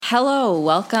Hello,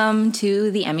 welcome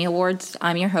to the Emmy Awards.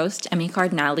 I'm your host, Emmy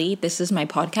Cardinale. This is my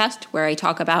podcast where I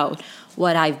talk about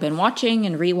what I've been watching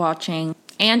and rewatching,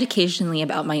 and occasionally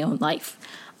about my own life.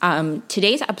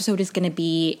 Today's episode is going to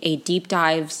be a deep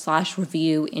dive /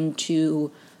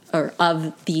 review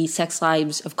of the Sex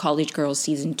Lives of College Girls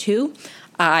Season 2.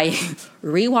 I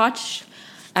rewatched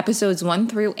episodes 1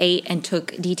 through 8 and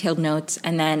took detailed notes,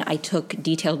 and then I took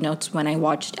detailed notes when I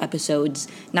watched episodes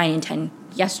 9 and 10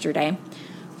 yesterday.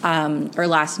 Or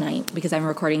last night, because I'm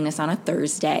recording this on a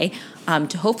Thursday,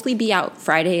 to hopefully be out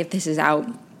Friday if this is out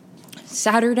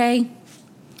Saturday.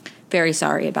 Very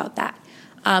sorry about that.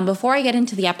 Before I get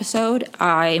into the episode,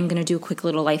 I'm going to do a quick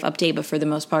little life update, but for the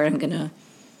most part, I'm going to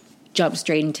jump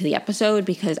straight into the episode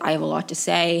because I have a lot to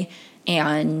say,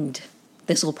 and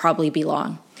this will probably be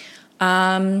long.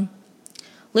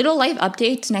 Little life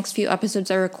updates. Next few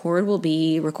episodes I record will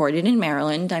be recorded in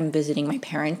Maryland. I'm visiting my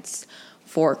parents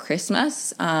for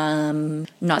Christmas.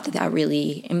 Not that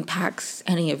really impacts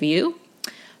any of you,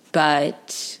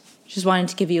 but just wanted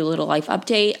to give you a little life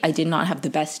update. I did not have the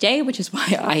best day, which is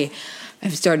why I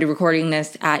have started recording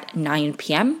this at 9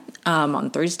 p.m. On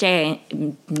Thursday.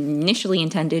 I initially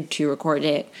intended to record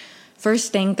it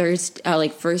first thing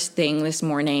this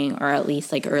morning, or at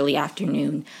least like early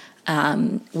afternoon.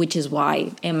 Which is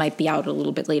why it might be out a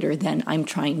little bit later than I'm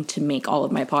trying to make all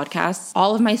of my podcasts.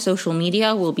 All of my social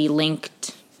media will be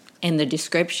linked in the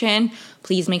description.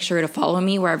 Please make sure to follow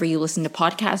me wherever you listen to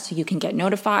podcasts so you can get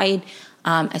notified,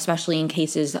 especially in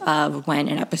cases of when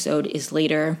an episode is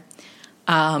later,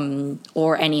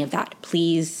 or any of that.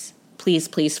 Please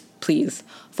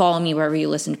follow me wherever you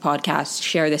listen to podcasts.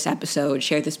 Share this episode,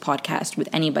 share this podcast with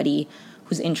anybody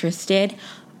who's interested.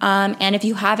 And if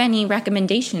you have any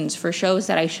recommendations for shows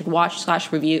that I should watch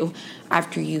 / review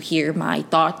after you hear my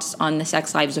thoughts on the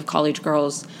Sex Lives of College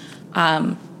Girls,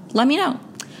 let me know.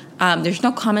 There's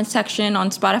no comment section on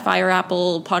Spotify or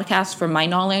Apple Podcasts from my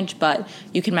knowledge, but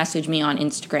you can message me on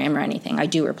Instagram or anything. I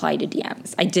do reply to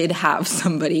DMs. I did have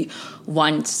somebody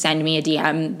once send me a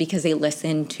DM because they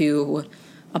listened to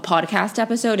a podcast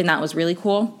episode, and that was really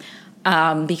cool,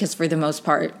 because for the most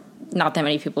part, not that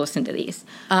many people listen to these.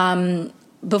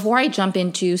 Before I jump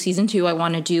into season 2,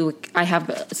 I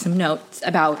have some notes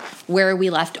about where we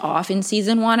left off in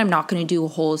season 1. I'm not going to do a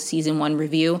whole season 1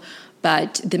 review,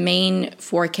 but the main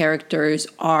 4 characters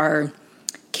are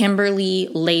Kimberly,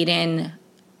 Layden,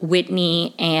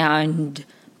 Whitney, and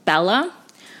Bella.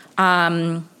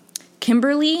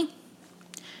 Kimberly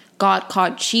got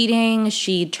caught cheating.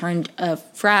 She turned a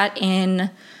frat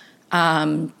in,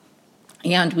 and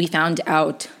we found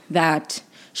out that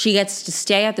she gets to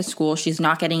stay at the school. She's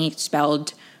not getting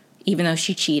expelled, even though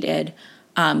she cheated.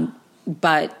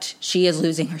 But she is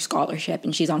losing her scholarship,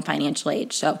 and she's on financial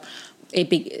aid. So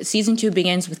season 2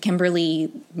 begins with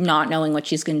Kimberly not knowing what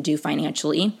she's going to do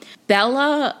financially.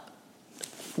 Bella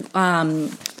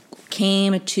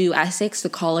came to Essex, the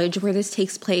college where this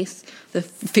takes place, the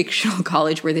fictional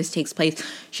college where this takes place.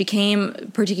 She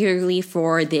came particularly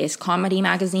for this comedy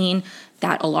magazine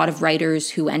that a lot of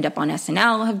writers who end up on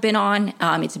SNL have been on.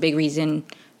 It's a big reason,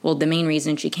 the main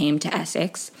reason she came to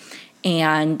Essex.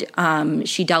 And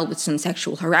she dealt with some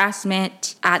sexual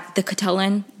harassment at the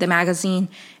Cotillion, the magazine.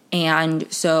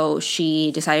 And so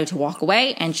she decided to walk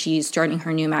away, and she's starting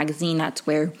her new magazine. That's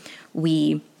where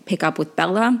we pick up with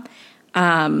Bella.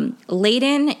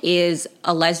 Layden is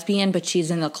a lesbian, but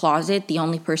she's in the closet. The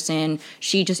only person,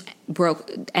 she just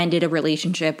ended a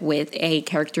relationship with a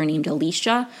character named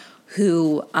Alicia,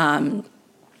 who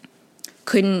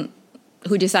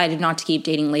decided not to keep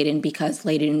dating Layden because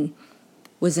Layden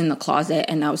was in the closet,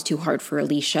 and that was too hard for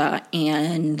Alicia.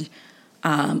 And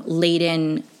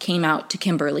Layden came out to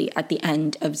Kimberly at the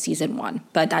end of season 1,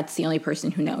 but that's the only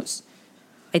person who knows.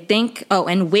 I think,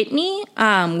 and Whitney.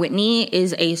 Whitney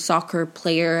is a soccer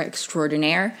player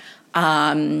extraordinaire.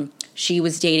 She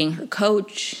was dating her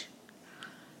coach.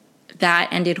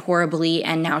 That ended horribly,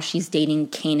 and now she's dating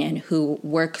Kanan, who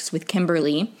works with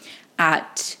Kimberly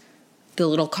at the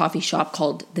little coffee shop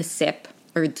called The Sip,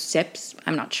 or the Sips,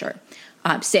 I'm not sure.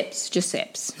 Sips, just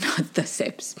Sips, not The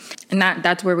Sips. And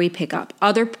that's where we pick up.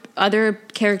 Other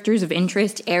characters of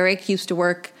interest, Eric is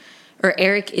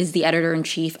the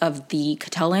editor-in-chief of the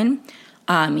Cotillion.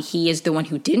 He is the one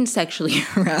who didn't sexually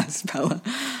harass Bella.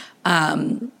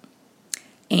 And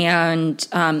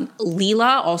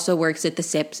Leela also works at the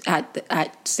Sips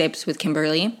at Sips with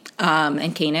Kimberly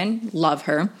and Kanan. Love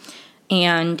her.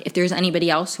 And if there's anybody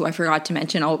else who I forgot to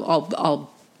mention,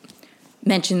 I'll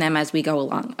mention them as we go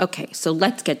along. Okay, so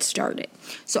let's get started.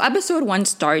 So episode 1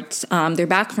 starts. They're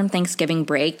back from Thanksgiving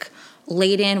break.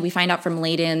 Layden, we find out from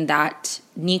Layden that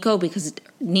Nico, because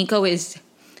Nico is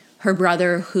her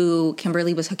brother who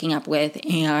Kimberly was hooking up with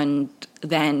and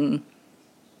then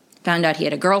found out he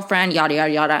had a girlfriend, yada,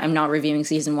 yada, yada. I'm not reviewing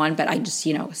season 1, but I just,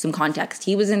 some context.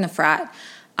 He was in the frat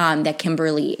that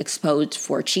Kimberly exposed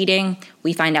for cheating.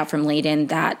 We find out from Layden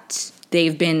that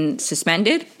they've been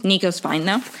suspended. Nico's fine,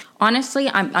 though. Honestly,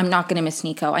 I'm not going to miss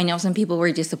Nico. I know some people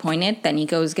were disappointed that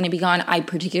Nico was going to be gone. I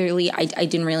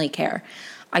didn't really care.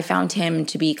 I found him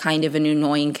to be kind of an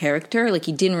annoying character. Like,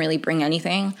 he didn't really bring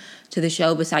anything to the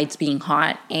show besides being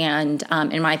hot. And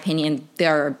in my opinion,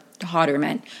 there are hotter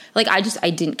men. Like, I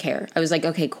didn't care. I was like,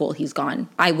 okay, cool, he's gone.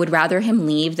 I would rather him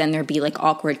leave than there be, like,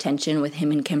 awkward tension with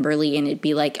him and Kimberly, and it'd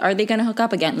be like, are they going to hook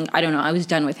up again? I don't know. I was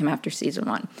done with him after season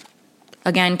 1.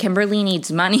 Again, Kimberly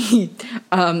needs money.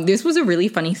 This was a really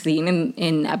funny scene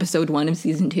in episode 1 of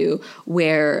season 2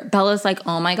 where Bella's like,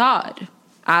 oh my God,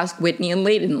 ask Whitney and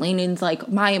Layden. Layden's like,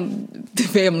 my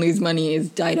family's money is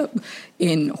tied up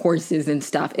in horses and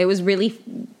stuff. It was really,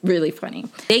 really funny.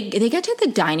 They get to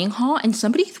the dining hall and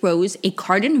somebody throws a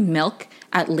carton of milk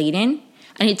at Layden,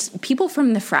 and it's people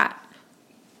from the frat.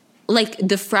 Like,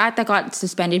 the frat that got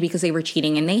suspended because they were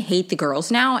cheating, and they hate the girls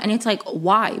now. And it's like,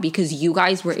 why? Because you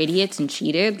guys were idiots and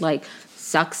cheated? Like,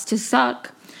 sucks to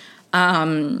suck.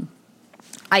 I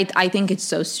think it's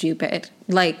so stupid.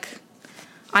 Like,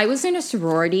 I was in a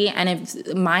sorority, and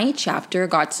if my chapter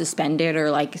got suspended or,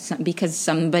 like, because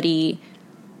somebody,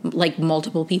 like,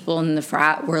 multiple people in the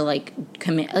frat were, like,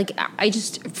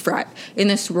 frat in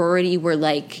the sorority were,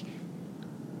 like,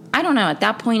 I don't know. At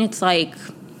that point, it's like,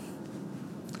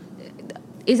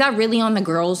 is that really on the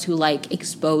girls who, like,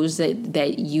 exposed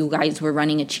that you guys were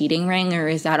running a cheating ring, or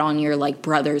is that on your, like,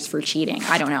 brothers for cheating?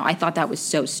 I don't know. I thought that was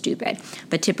so stupid.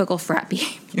 But typical frat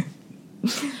behavior.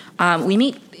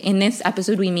 In this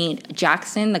episode, we meet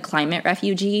Jackson, the climate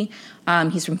refugee.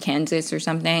 He's from Kansas or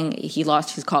something. He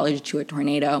lost his college to a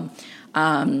tornado.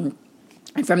 And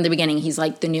from the beginning, he's,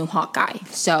 like, the new hot guy.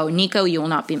 So, Nico, you will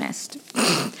not be missed.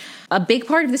 A big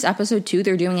part of this episode, too,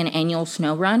 they're doing an annual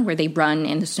snow run where they run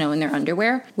in the snow in their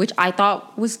underwear, which I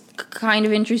thought was kind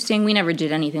of interesting. We never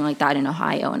did anything like that in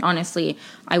Ohio, and honestly,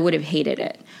 I would have hated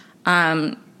it.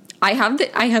 I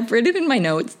have written in my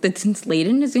notes that since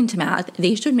Layden is into math,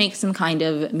 they should make some kind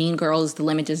of Mean Girls, The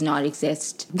Limit Does Not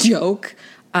Exist joke,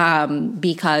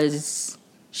 because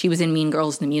she was in Mean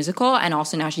Girls the musical, and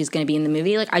also now she's going to be in the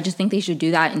movie. Like, I just think they should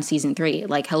do that in season 3.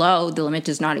 Like, hello, The Limit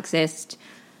Does Not Exist.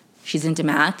 She's into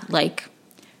math. Like,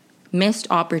 missed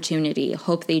opportunity.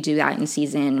 Hope they do that in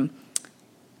season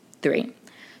 3.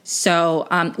 So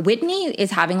Whitney is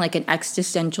having, like, an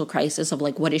existential crisis of,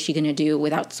 like, what is she going to do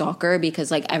without soccer? Because,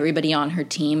 like, everybody on her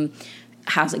team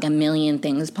has, like, a million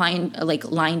things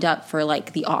lined up for,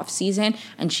 like, the off season.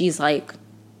 And she's like,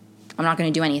 I'm not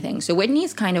going to do anything. So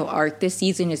Whitney's kind of arc this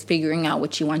season is figuring out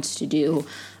what she wants to do.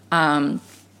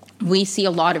 We see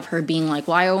a lot of her being like,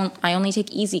 well, I only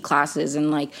take easy classes.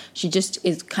 And, like, she just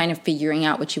is kind of figuring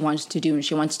out what she wants to do. And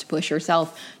she wants to push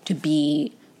herself to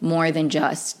be more than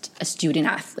just a student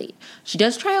athlete. She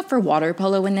does try out for water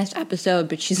polo in this episode,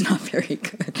 but she's not very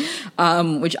good,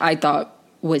 which I thought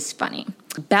was funny.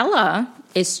 Bella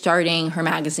is starting her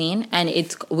magazine, and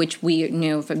which we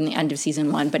knew from the end of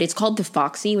season 1, but it's called The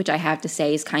Foxy, which I have to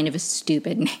say is kind of a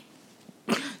stupid name.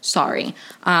 Sorry.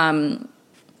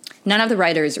 None of the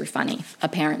writers are funny,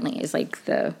 apparently, is, like,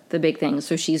 the big thing.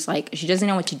 So she's like, she doesn't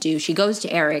know what to do. She goes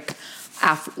to Eric,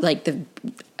 like, the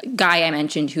guy I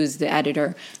mentioned who's the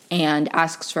editor, and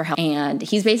asks for help. And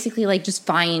he's basically like, just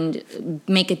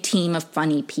make a team of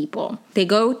funny people. They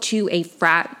go to a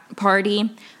frat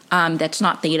party that's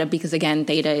not Theta, because, again,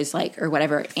 Theta is, like, or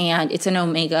whatever. And it's an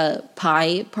Omega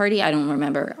Pi party. I don't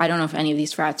remember. I don't know if any of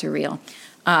these frats are real.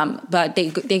 But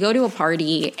they go to a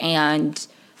party, and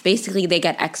basically they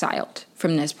get exiled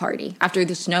from this party. After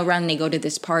the snow run, they go to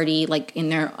this party, like, in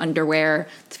their underwear.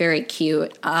 It's very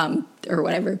cute, or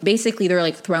whatever. Basically, they're,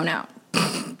 like, thrown out.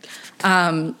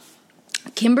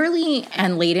 Kimberly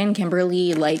and Layden.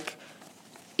 Kimberly, like,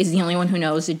 is the only one who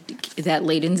knows that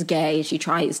Layden's gay. She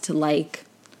tries to, like,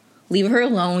 leave her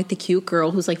alone with the cute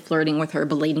girl who's, like, flirting with her,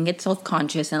 but Layden gets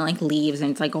self-conscious and, like, leaves, and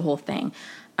it's, like, a whole thing.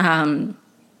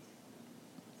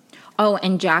 Oh,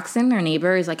 and Jackson, their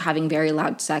neighbor, is, like, having very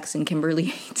loud sex, and Kimberly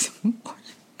hates him more.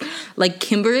 Like,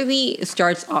 Kimberly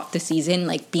starts off the season,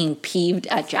 like, being peeved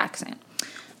at Jackson,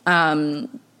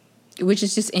 which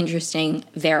is just interesting,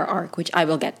 their arc, which I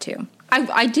will get to.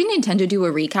 I didn't intend to do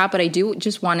a recap, but I do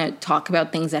just want to talk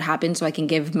about things that happened so I can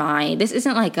give this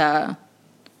isn't like a...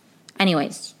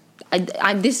 Anyways,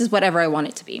 this is whatever I want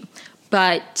it to be.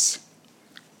 But...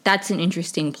 that's an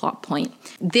interesting plot point.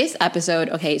 This episode,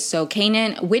 okay, so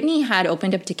Whitney had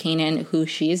opened up to Kanan, who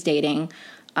she is dating,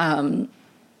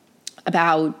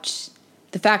 about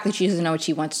the fact that she doesn't know what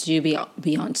she wants to do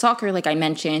beyond soccer, like I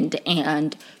mentioned,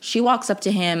 and she walks up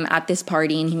to him at this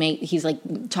party, and he's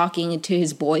like talking to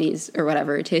his boys or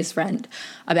whatever, to his friend,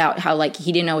 about how like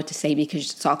he didn't know what to say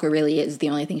because soccer really is the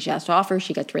only thing she has to offer.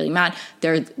 She gets really mad.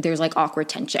 There's like awkward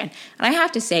tension, and I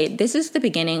have to say, this is the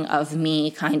beginning of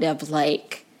me kind of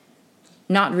like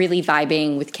not really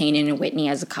vibing with Kanan and Whitney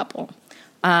as a couple.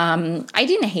 I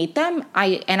didn't hate them.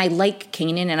 I like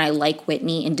Kanan and I like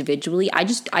Whitney individually.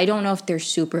 I don't know if they're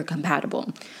super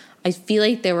compatible. I feel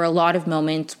like there were a lot of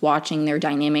moments watching their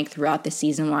dynamic throughout the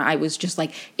season where I was just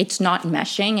like, it's not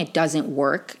meshing. It doesn't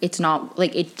work. It's not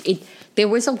like there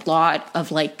was a lot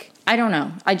of like, I don't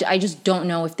know. I just don't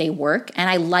know if they work, and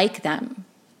I like them.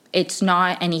 It's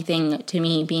not anything to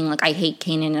me being like, I hate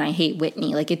Kanan and I hate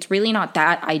Whitney. Like, it's really not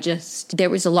that. There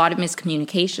was a lot of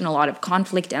miscommunication, a lot of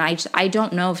conflict, and I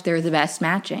don't know if they're the best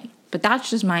matching. But that's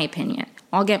just my opinion.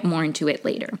 I'll get more into it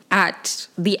later. At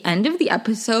the end of the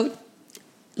episode,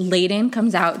 Layden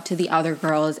comes out to the other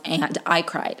girls, and I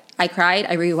cried.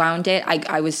 I rewound it.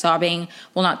 I was sobbing.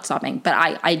 Well, not sobbing, but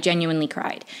I genuinely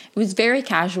cried. It was very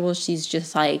casual. She's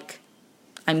just like,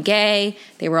 I'm gay.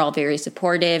 They were all very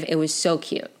supportive. It was so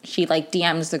cute. She like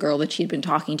DMs the girl that she'd been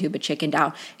talking to but chickened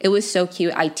out. It was so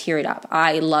cute. I teared up.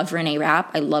 I love Renee Rapp.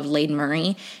 I love Layden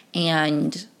Murray.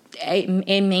 And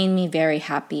it made me very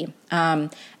happy.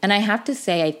 And I have to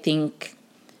say, I think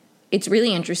it's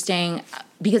really interesting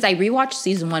because I rewatched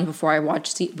season 1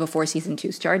 before season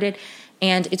 2 started.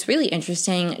 And it's really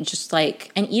interesting, just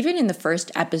like, and even in the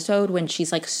first episode when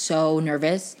she's like so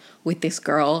nervous with this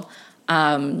girl,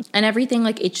 and everything,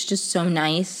 like, it's just so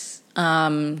nice.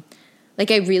 Like,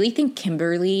 I really think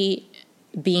Kimberly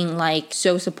being, like,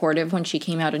 so supportive when she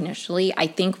came out initially, I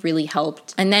think really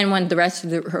helped. And then when the rest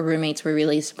of her roommates were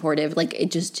really supportive, like,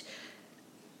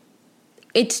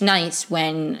 it's nice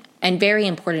when, and very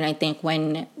important, I think,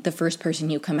 when the first person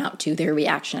you come out to, their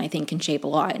reaction, I think, can shape a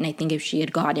lot. And I think if she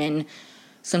had gotten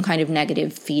some kind of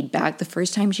negative feedback the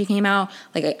first time she came out,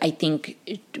 like I think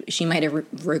she might have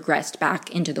regressed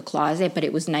back into the closet, but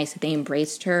it was nice that they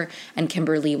embraced her, and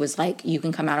Kimberly was like, you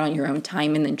can come out on your own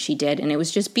time, and then she did, and it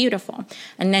was just beautiful.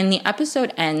 And then the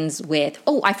episode ends with,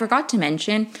 I forgot to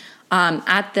mention,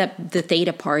 at the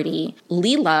Theta party,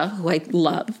 Leela, who I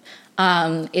love,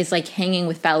 is like hanging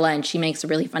with Bella, and she makes a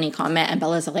really funny comment, and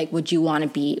Bella's like, would you want to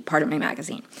be part of my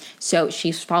magazine? So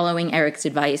she's following Eric's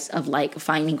advice of like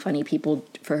finding funny people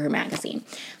for her magazine.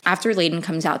 After Layden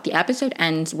comes out, the episode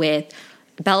ends with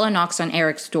Bella knocks on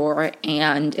Eric's door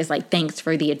and is like, thanks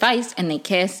for the advice, and they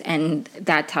kiss, and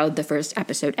that's how the first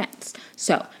episode ends.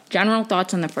 So, general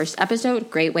thoughts on the first episode,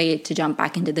 great way to jump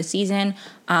back into the season.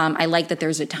 I like that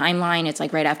there's a timeline. It's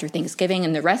like right after Thanksgiving,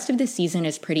 and the rest of the season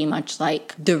is pretty much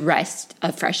like the rest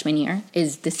of freshman year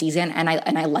is the season, and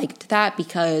I liked that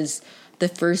because the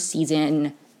first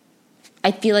season,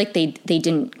 I feel like they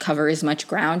didn't cover as much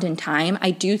ground in time.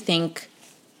 I do think,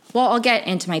 well, I'll get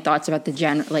into my thoughts about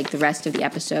the rest of the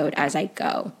episode as I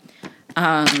go.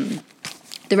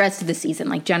 The rest of the season,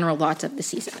 like general thoughts of the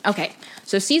season. Okay,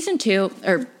 so season 2,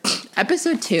 or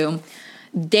episode 2,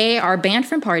 they are banned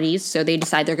from parties, so they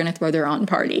decide they're going to throw their own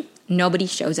party. Nobody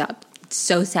shows up. It's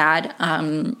so sad.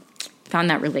 Found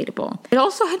that relatable. It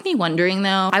also had me wondering,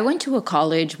 though, I went to a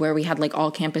college where we had like all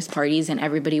campus parties and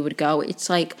everybody would go. It's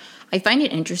like, I find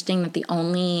it interesting that the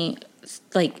only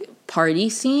like party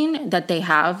scene that they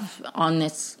have on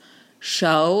this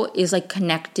show is like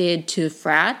connected to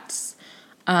frats.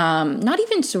 Not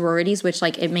even sororities, which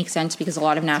like it makes sense because a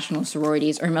lot of national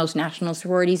sororities, or most national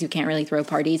sororities, you can't really throw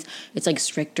parties. It's like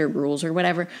stricter rules or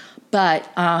whatever. But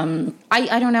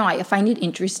I don't know. I find it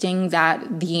interesting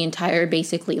that the entire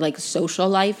basically like social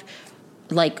life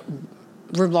like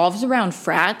revolves around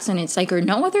frats, and it's like, are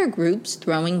no other groups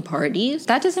throwing parties?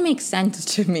 That doesn't make sense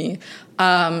to me.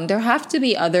 There have to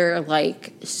be other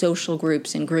like social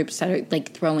groups and groups that are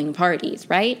like throwing parties,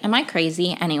 right? Am I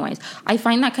crazy? Anyways, I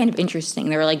find that kind of interesting.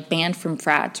 They're like banned from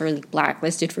frats or like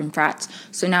blacklisted from frats,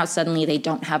 so now suddenly they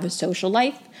don't have a social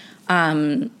life.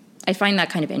 I find that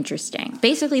kind of interesting.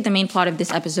 Basically, the main plot of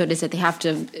this episode is that they have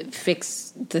to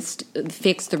fix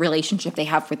the relationship they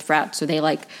have with frats. So they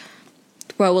like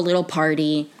throw a little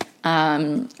party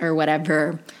or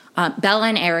whatever. Bella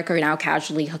and Eric are now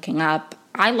casually hooking up.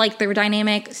 I like their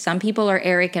dynamic. Some people are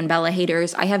Eric and Bella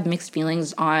haters. I have mixed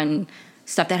feelings on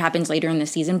stuff that happens later in the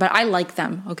season, but I like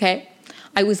them, okay?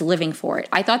 I was living for it.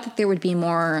 I thought that there would be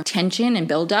more tension and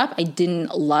build up. I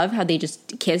didn't love how they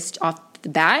just kissed off the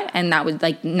bat, and that was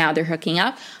like, now they're hooking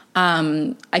up.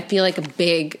 I feel like a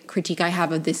big critique I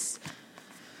have of this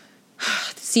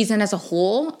season as a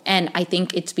whole, and I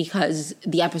think it's because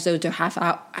the episodes are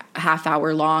half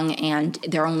hour long and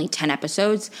there are only 10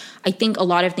 episodes. I think a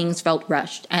lot of things felt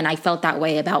rushed, and I felt that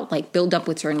way about like build up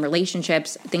with certain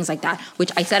relationships, things like that,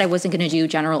 which I said I wasn't going to do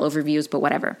general overviews, but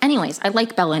whatever. Anyways, I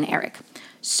like Bella and Eric.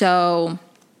 So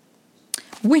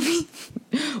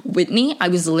Whitney, I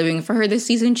was living for her this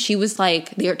season. She was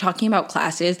like, they were talking about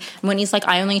classes. And when he's like,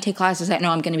 I only take classes that I know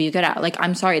I'm going to be good at. Like,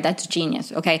 I'm sorry, that's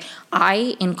genius, okay?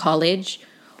 I, in college,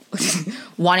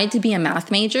 wanted to be a math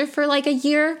major for like a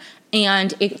year,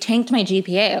 and it tanked my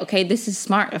GPA, okay? This is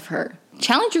smart of her.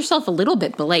 Challenge yourself a little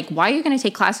bit, but like, why are you going to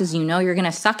take classes you know you're going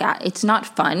to suck at? It's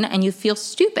not fun, and you feel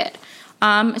stupid.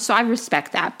 So I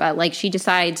respect that, but like, she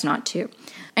decides not to.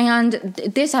 And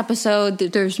this episode,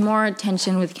 there's more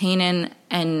tension with Kanan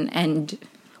and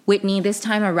Whitney. This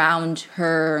time around,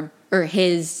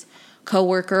 his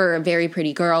coworker, a very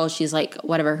pretty girl. She's like,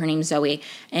 whatever, her name's Zoe.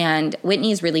 And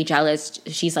Whitney's really jealous.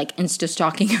 She's like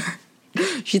Insta-stalking her.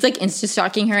 She's like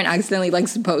Insta-stalking her and accidentally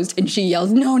likes the post. And she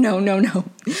yells, no.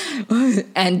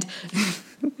 And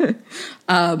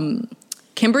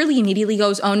Kimberly immediately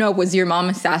goes, oh no, was your mom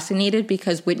assassinated?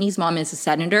 Because Whitney's mom is a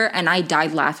senator, and I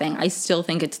died laughing. I still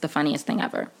think it's the funniest thing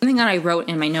ever. Something that I wrote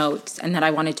in my notes and that I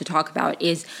wanted to talk about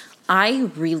is I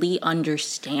really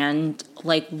understand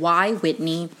like why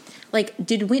Whitney, like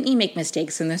did Whitney make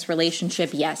mistakes in this relationship?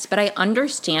 Yes, but I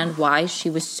understand why she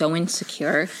was so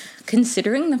insecure,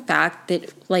 considering the fact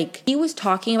that like he was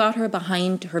talking about her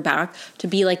behind her back to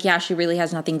be like, yeah, she really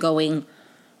has nothing going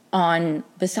on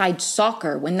besides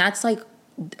soccer, when that's like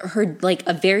her like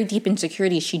a very deep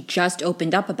insecurity she just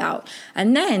opened up about.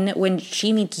 And then when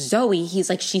she meets Zoe,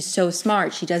 he's like, she's so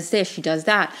smart, she does this, she does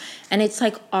that. And it's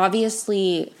like,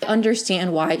 obviously I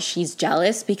understand why she's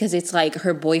jealous, because it's like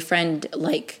her boyfriend,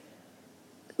 like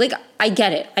I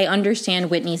get it. I understand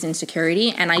Whitney's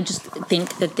insecurity, and I just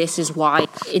think that this is why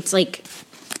it's like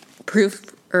proof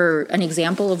or an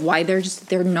example of why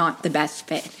they're not the best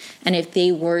fit. And if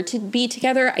they were to be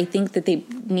together, I think that they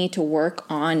need to work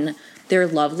on their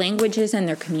love languages and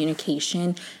their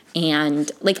communication.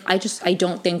 And like, I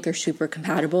don't think they're super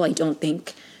compatible. I don't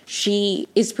think she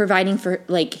is providing for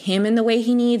like him in the way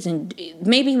he needs, and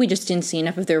maybe we just didn't see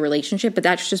enough of their relationship, but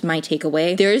that's just my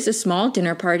takeaway. There is a small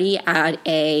dinner party at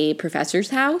a professor's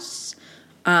house.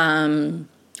 A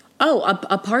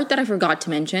part that I forgot to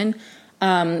mention,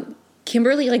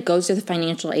 Kimberly like goes to the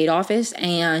financial aid office,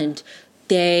 and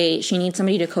she needs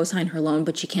somebody to co-sign her loan,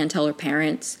 but she can't tell her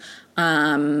parents.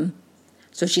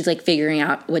 So she's like figuring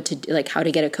out how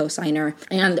to get a co-signer,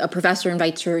 and a professor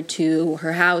invites her to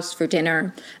her house for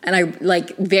dinner. And I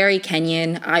like, very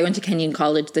Kenyan. I went to Kenyan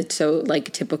college. That's so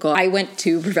like typical. I went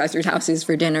to professors' houses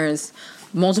for dinners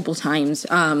multiple times.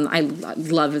 I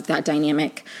love that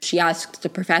dynamic. She asks the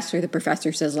professor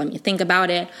says, let me think about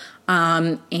it.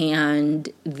 And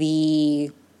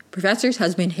the professor's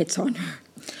husband hits on her.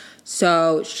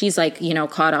 So she's like,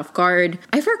 caught off guard.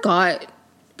 I forgot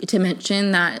to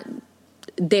mention that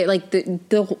they like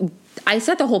I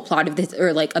said the whole plot of this,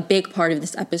 or like a big part of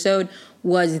this episode,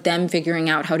 was them figuring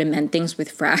out how to mend things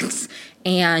with Frax.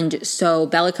 And so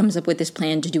Bella comes up with this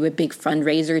plan to do a big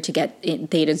fundraiser to get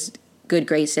Theta's good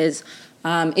graces.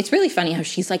 It's really funny how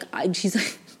she's like,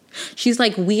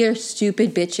 we are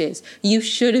stupid bitches. You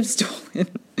should have stolen.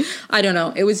 I don't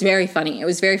know. It was very funny. It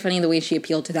was very funny the way she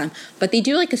appealed to them. But they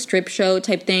do like a strip show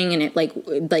type thing, and it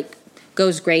like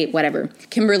goes great, whatever.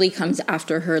 Kimberly comes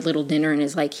after her little dinner and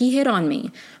is like, he hit on me.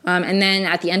 And then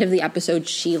at the end of the episode,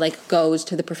 she like goes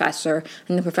to the professor,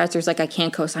 and the professor's like, I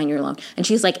can't co-sign your loan. And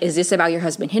she's like, is this about your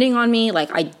husband hitting on me? Like,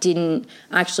 I didn't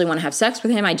actually want to have sex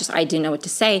with him. I didn't know what to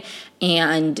say.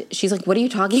 And she's like, what are you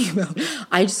talking about?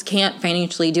 I just can't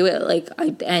financially do it.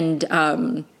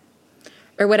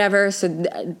 Or whatever. So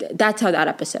that's how that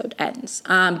episode ends.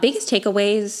 Biggest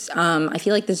takeaways. I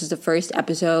feel like this is the first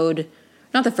episode,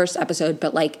 not the first episode,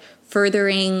 but like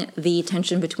furthering the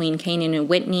tension between Kanan and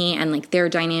Whitney and like their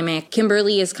dynamic.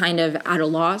 Kimberly is kind of at a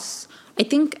loss. I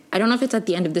don't know if it's at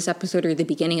the end of this episode or the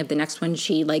beginning of the next one,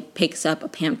 she like picks up a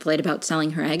pamphlet about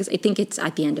selling her eggs. I think it's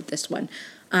at the end of this one.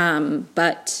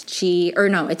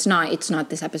 It's not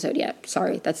this episode yet.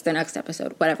 Sorry, that's the next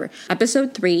episode. Whatever.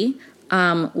 Episode 3,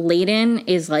 Layden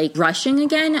is like rushing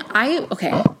again. I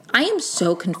am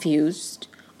so confused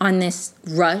on this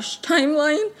rush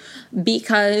timeline,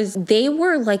 because they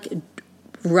were like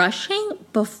rushing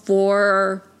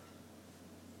before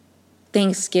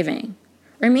Thanksgiving,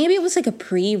 or maybe it was like a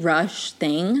pre-rush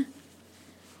thing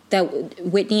that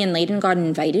Whitney and Layden got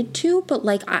invited to. But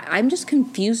like, I'm just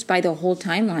confused by the whole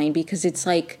timeline, because it's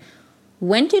like,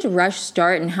 when did rush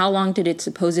start and how long did it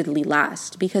supposedly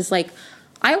last? Because like,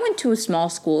 I went to a small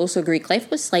school, so Greek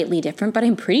life was slightly different, but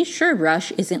I'm pretty sure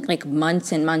Rush isn't like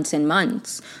months and months and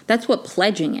months. That's what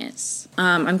pledging is.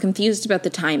 I'm confused about the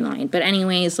timeline. But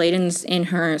anyways, Layden's in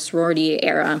her sorority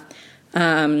era.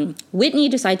 Whitney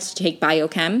decides to take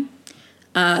biochem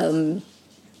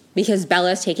because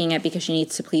Bella's taking it because she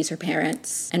needs to please her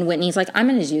parents. And Whitney's like, I'm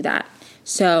going to do that.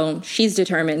 So she's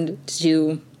determined to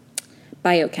do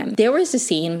biochem. There was a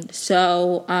scene.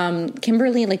 So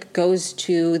Kimberly like goes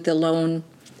to the loan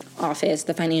office,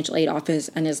 the financial aid office,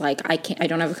 and is like, I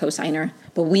don't have a cosigner,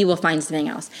 but we will find something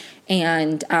else.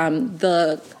 And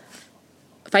the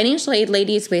financial aid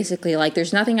lady is basically like,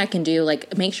 there's nothing I can do.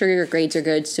 Like, make sure your grades are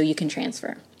good so you can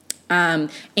transfer. And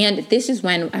this is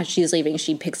when, as she's leaving,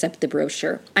 she picks up the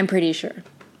brochure. I'm pretty sure.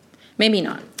 Maybe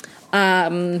not.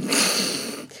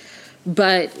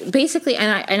 But basically,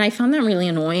 and I found that really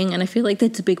annoying, and I feel like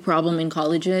that's a big problem in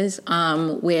colleges,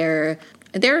 where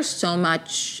there's so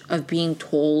much of being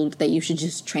told that you should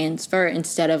just transfer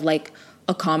instead of like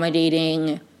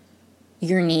accommodating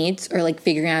your needs or like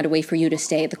figuring out a way for you to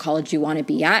stay at the college you want to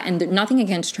be at. And nothing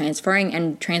against transferring,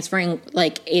 and transferring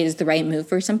like is the right move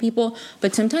for some people,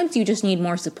 but sometimes you just need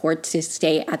more support to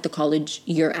stay at the college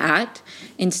you're at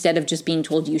instead of just being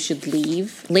told you should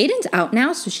leave. Layden's out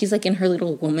now, so she's like in her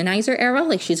little womanizer era.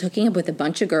 Like, she's hooking up with a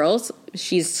bunch of girls.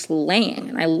 She's slaying,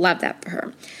 and I love that for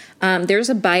her. There's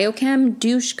a biochem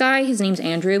douche guy. His name's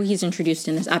Andrew. He's introduced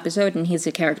in this episode, and he's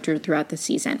a character throughout the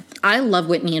season. I love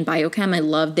Whitney in biochem. I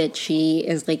love that she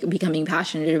is like becoming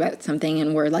passionate about something,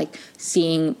 and we're like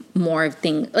seeing more of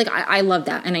things. Like, I love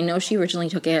that. And I know she originally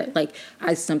took it like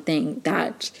as something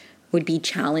that would be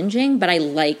challenging, but I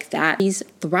like that he's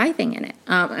thriving in it.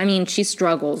 I mean, she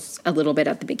struggles a little bit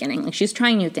at the beginning. Like, she's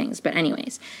trying new things, but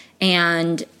anyways.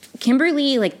 And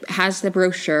Kimberly like has the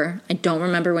brochure. I don't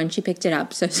remember when she picked it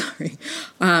up, so sorry.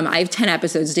 I have 10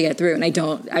 episodes to get through, and I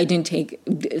didn't take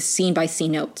scene by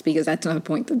scene notes because that's not the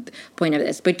point of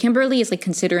this. But Kimberly is like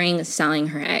considering selling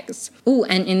her eggs. Ooh,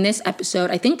 and in this episode,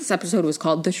 I think this episode was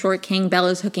called The Short King.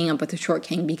 Bella's hooking up with the Short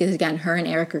King because, again, her and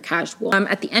Eric are casual.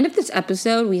 At the end of this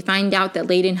episode, we find out that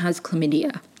Layden has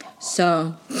chlamydia.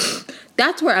 So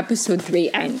that's where episode 3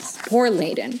 ends. Poor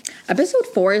Layden. Episode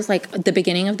 4 is like the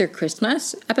beginning of their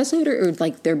Christmas episode, or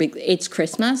like their big. It's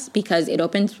Christmas because it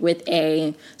opens with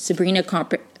a Sabrina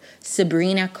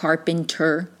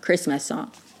Carpenter Christmas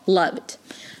song. Loved.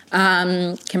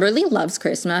 Kimberly loves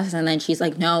Christmas, and then she's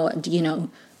like, no,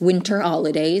 winter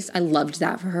holidays. I loved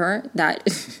that for her. That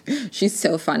she's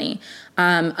so funny.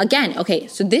 Again, okay,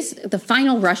 so the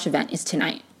final Rush event is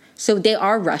tonight. So they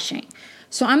are rushing.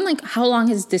 So I'm like, how long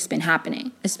has this been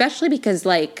happening? Especially because,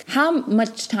 like, how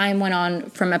much time went on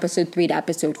from episode 3 to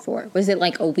episode 4? Was it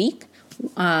like a week?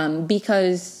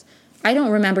 Because I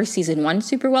don't remember season 1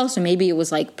 super well, so maybe it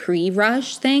was like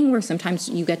pre-rush thing where sometimes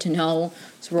you get to know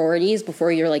sororities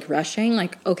before you're like rushing.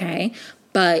 Like, okay.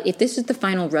 But if this is the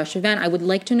final Rush event, I would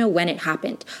like to know when it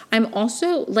happened. I'm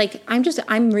also like,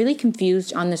 I'm really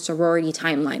confused on the sorority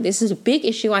timeline. This is a big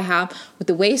issue I have with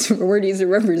the way sororities are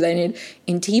represented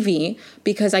in TV,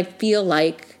 because I feel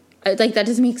like that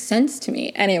doesn't make sense to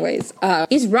me. Anyways,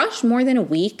 is Rush more than a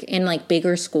week in like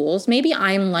bigger schools? Maybe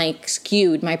I'm like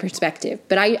skewed my perspective,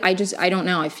 but I don't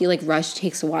know. I feel like Rush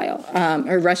takes a while,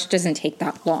 or Rush doesn't take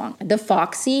that long. The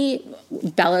Foxy,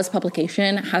 Bella's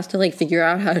publication, has to like figure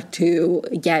out how to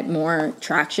get more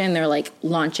traction. They're like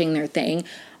launching their thing.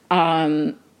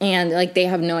 And like they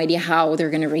have no idea how they're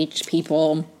going to reach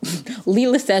people.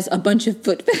 Leela says a bunch of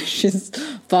foot fetishes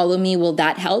follow me. Will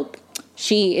that help?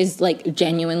 She is like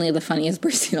genuinely the funniest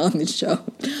person on the show.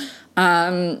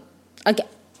 Okay.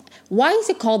 Why is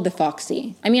it called the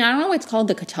Foxy? I mean, I don't know why it's called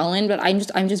the Catullin, but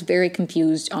I'm just very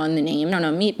confused on the name. I don't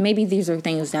know. Maybe these are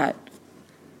things that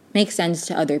make sense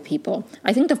to other people.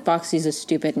 I think the Foxy is a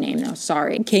stupid name though.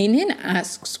 Sorry. Kanan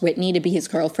asks Whitney to be his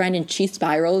girlfriend, and she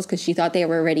spirals because she thought they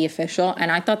were already official.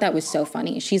 And I thought that was so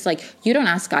funny. She's like, you don't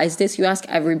ask guys this, you ask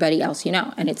everybody else you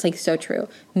know. And it's like so true.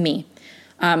 Me.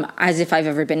 As if I've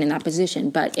ever been in that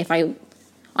position. But if I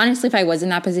was in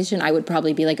that position, I would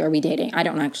probably be like, are we dating? I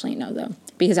don't actually know, though,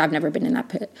 because I've never been in that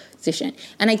position.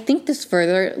 And I think this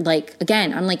further, like,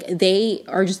 again, I'm like,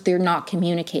 they're not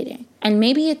communicating. And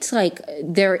maybe it's like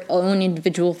their own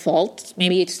individual fault.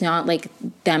 Maybe it's not like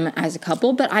them as a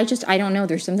couple, but I don't know.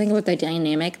 There's something about the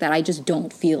dynamic that I just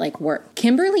don't feel like work.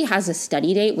 Kimberly has a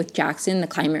study date with Jackson, the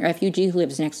climate refugee who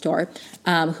lives next door,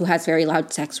 who has very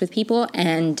loud sex with people.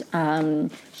 And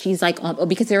she's like,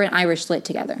 because they're in Irish Lit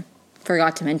together.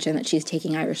 Forgot to mention that she's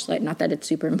taking Irish Lit. Not that it's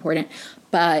super important,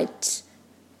 but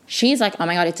she's like, oh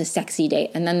my God, it's a sexy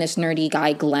date. And then this nerdy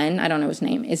guy, Glenn, I don't know his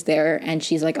name, is there. And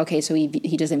she's like, okay, so he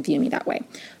doesn't view me that way.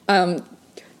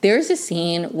 There's a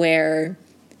scene where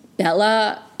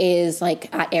Bella is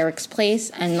like at Eric's place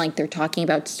and like they're talking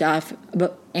about stuff,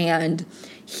 and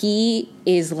he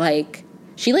is like,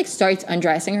 she like starts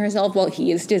undressing herself while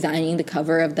he is designing the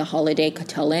cover of the holiday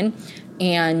cotillon.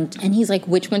 And he's like,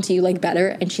 which one do you like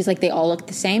better? And she's like, they all look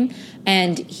the same.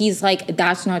 And he's like,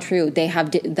 that's not true. They have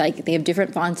they have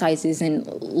different font sizes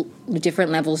and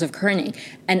different levels of kerning.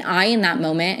 And I, in that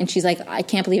moment, and she's like, I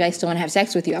can't believe I still want to have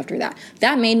sex with you after that.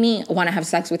 That made me want to have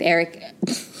sex with Eric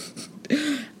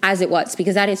as it was,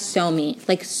 because that is so me,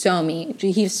 like so me.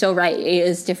 He's so right. It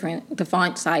is different. The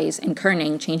font size and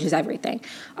kerning changes everything.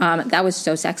 That was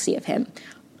so sexy of him.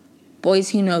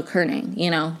 Boys who know kerning, you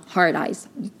know, hard eyes,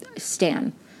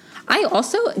 stan. I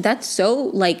also, that's so,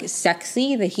 like,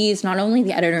 sexy that he's not only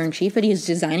the editor-in-chief, but he's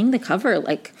designing the cover.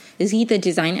 Like, is he the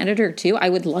design editor, too? I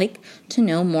would like to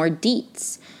know more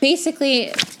deets.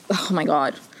 Basically, oh, my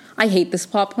God. I hate this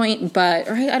plot point, but,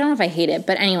 or I don't know if I hate it,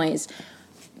 but anyways,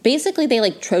 basically they,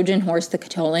 like, Trojan horse the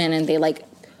cotillon, and they, like,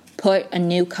 put a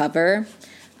new cover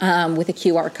with a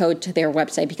QR code to their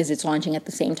website because it's launching at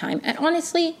the same time. And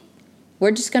honestly, we're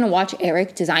just going to watch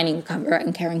Eric designing the cover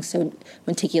and caring so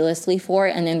meticulously for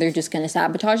it, and then they're just going to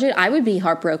sabotage it. I would be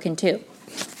heartbroken, too.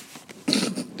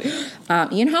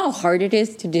 You know how hard it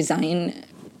is to design,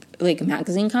 like,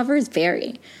 magazine covers?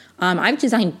 Very. I've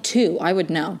designed 2. I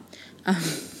would know.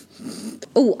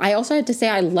 I also have to say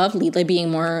I love Lila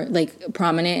being more, like,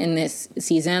 prominent in this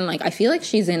season. Like, I feel like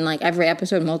she's in, like, every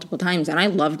episode multiple times, and I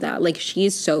love that. Like,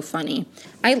 she's so funny.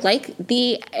 I like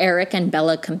the Eric and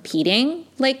Bella competing,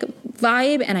 like,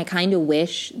 vibe, and I kind of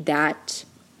wish that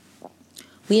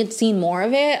we had seen more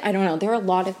of it. I don't know. There are a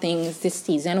lot of things this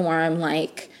season where I'm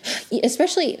like,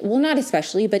 especially, well, not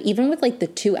especially, but even with like the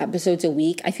 2 episodes a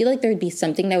week, I feel like there would be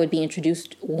something that would be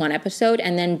introduced one episode,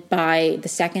 and then by the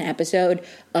second episode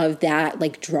of that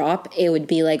like drop, it would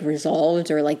be like resolved,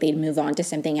 or like they'd move on to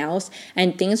something else,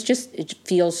 and things just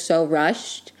feel so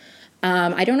rushed.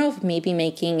 I don't know if maybe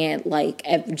making it like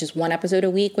just 1 episode a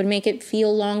week would make it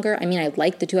feel longer. I mean, I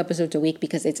like the 2 episodes a week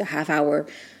because it's a half-hour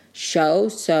show,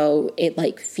 so it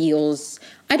like feels,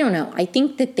 I don't know. I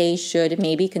think that they should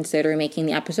maybe consider making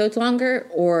the episodes longer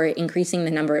or increasing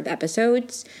the number of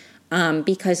episodes,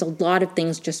 because a lot of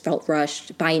things just felt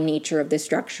rushed by nature of the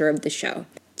structure of the show.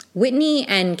 Whitney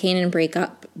and Kanan break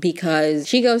up because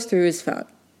she goes through his phone.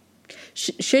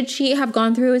 Should she have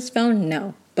gone through his phone?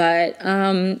 No. But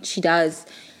she does.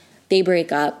 They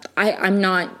break up. I'm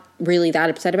not really that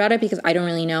upset about it because I don't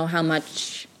really know how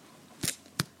much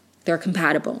they're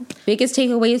compatible. Biggest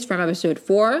takeaways from episode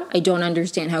 4. I don't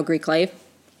understand how Greek life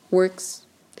works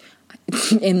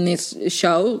in this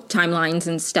show, timelines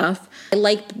and stuff. I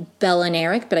like Bella and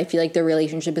Eric, but I feel like their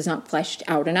relationship is not fleshed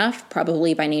out enough,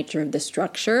 probably by nature of the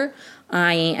structure.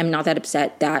 I am not that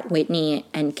upset that Whitney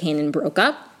and Kanan broke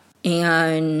up,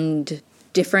 and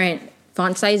different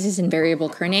font sizes and variable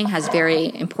kerning has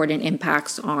very important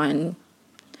impacts on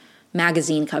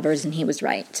magazine covers, and he was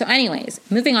right. So anyways,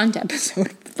 moving on to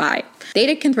episode 5.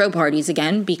 They can throw parties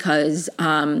again because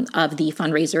of the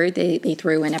fundraiser they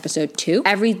threw in episode 2.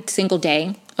 Every single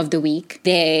day of the week,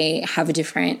 they have a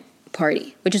different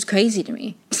party, which is crazy to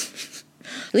me.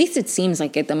 At least it seems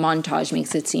like it. The montage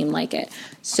makes it seem like it.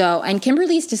 So, and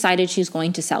Kimberly's decided she's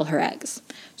going to sell her eggs.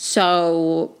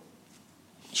 So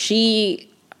she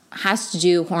has to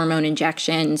do hormone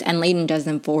injections, and Layden does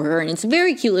them for her, and it's a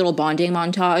very cute little bonding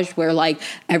montage where like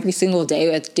every single day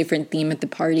it's a different theme at the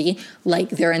party.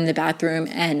 Like they're in the bathroom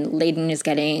and Layden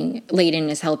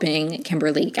is helping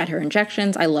Kimberly get her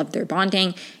injections. I love their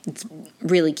bonding. It's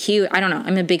really cute. I don't know.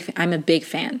 I'm a big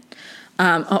fan.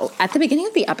 At the beginning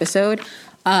of the episode,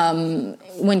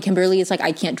 when Kimberly is like,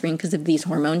 I can't drink because of these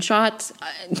hormone shots,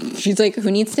 she's like,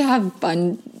 who needs to have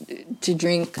fun to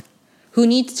drink? Who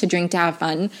needs to drink to have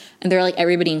fun? And they're like,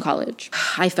 everybody in college.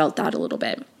 I felt that a little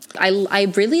bit.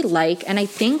 I really like, and I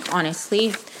think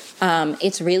honestly,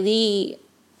 it's really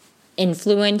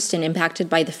influenced and impacted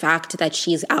by the fact that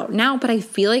she's out now. But I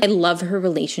feel like I love her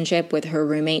relationship with her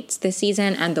roommates this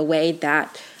season, and the way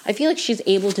that I feel like she's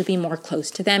able to be more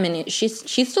close to them. And she's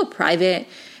still private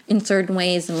in certain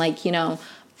ways, and like, you know,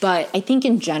 but I think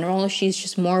in general, she's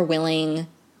just more willing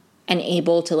and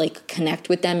able to like connect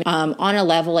with them on a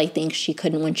level I think she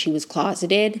couldn't when she was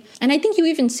closeted. And I think you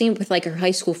even see with like her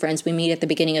high school friends we meet at the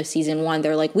beginning of season 1,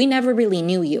 they're like, we never really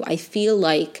knew you. I feel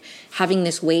like having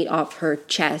this weight off her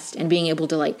chest and being able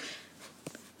to like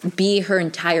be her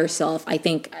entire self, I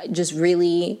think just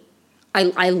really,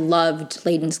 I loved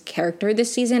Layden's character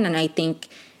this season, and I think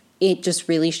it just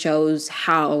really shows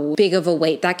how big of a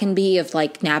weight that can be of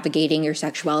like navigating your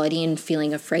sexuality and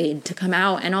feeling afraid to come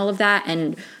out and all of that,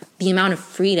 and the amount of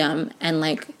freedom and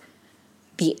like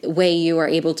the way you are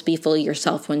able to be fully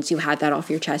yourself once you had that off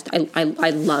your chest. I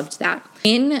loved that.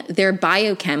 In their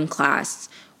biochem class,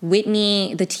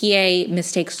 Whitney, the TA,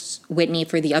 mistakes Whitney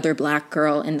for the other black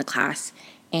girl in the class.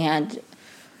 And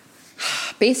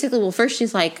basically, well, first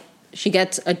she's like, she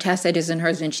gets a test that isn't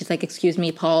hers, and she's like, excuse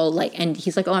me, Paul, like, and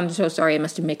he's like, oh, I'm so sorry, I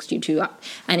must have mixed you two up.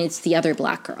 And it's the other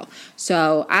black girl.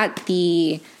 So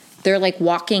they're like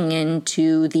walking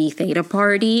into the theta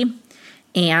party,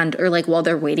 or like while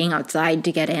they're waiting outside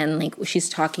to get in, like she's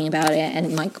talking about it,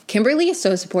 and like Kimberly is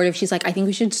so supportive. She's like, I think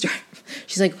we should start.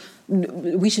 She's like,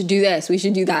 we should do this, we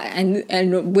should do that,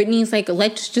 and Whitney's like,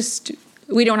 let's just.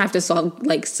 We don't have to solve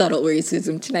like subtle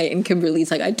racism tonight. And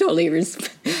Kimberly's like, I totally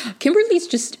Kimberly's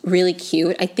just really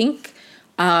cute, I think,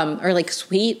 or like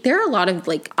sweet. There are a lot of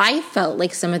like, I felt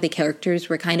like some of the characters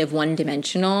were kind of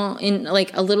one-dimensional in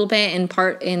like a little bit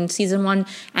in season 1.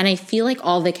 And I feel like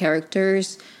all the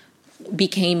characters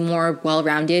became more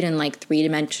well-rounded and like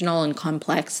three-dimensional and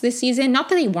complex this season. Not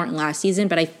that they weren't last season,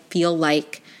 but I feel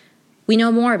like we know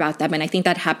more about them. And I think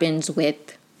that happens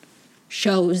with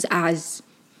shows as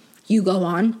you go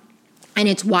on, and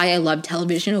it's why I love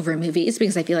television over movies,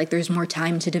 because I feel like there's more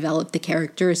time to develop the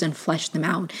characters and flesh them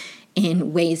out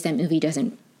in ways that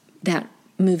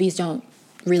movies don't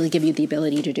really give you the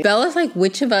ability to do. Bella's like,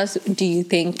 which of us do you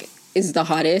think is the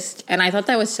hottest? And I thought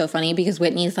that was so funny, because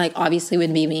Whitney's like, obviously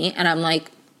would be me, and I'm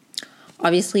like,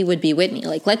 obviously would be Whitney.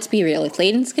 Like, let's be real, if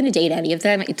Layden's gonna date any of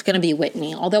them, it's gonna be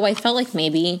Whitney. Although I felt like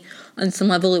maybe on some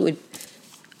level it would,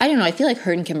 I don't know, I feel like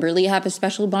her and Kimberly have a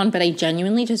special bond, but I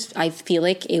genuinely I feel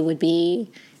like it would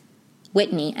be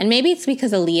Whitney. And maybe it's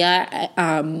because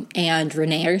Aaliyah and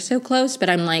Renee are so close, but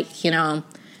I'm like,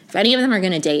 if any of them are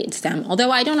going to date, it's them.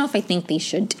 Although I don't know if I think they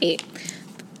should date.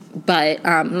 But,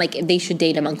 like, they should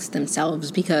date amongst themselves,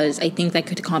 because I think that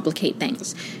could complicate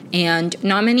things. And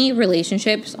not many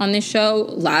relationships on this show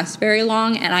last very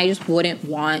long, and I just wouldn't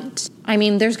want... I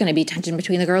mean, there's going to be tension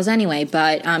between the girls anyway,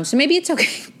 but, so maybe it's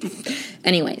okay.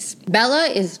 Anyways, Bella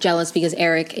is jealous because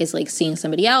Eric is, like, seeing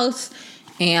somebody else,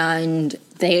 and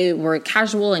they were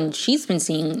casual, and she's been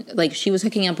seeing... Like, she was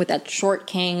hooking up with that short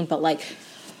king, but, like,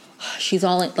 she's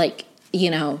all, like...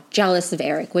 jealous of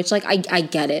Eric, which, like, I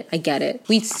get it.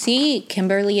 We see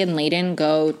Kimberly and Layden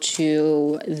go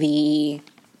to the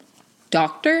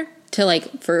doctor to,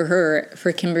 like,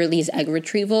 for Kimberly's egg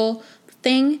retrieval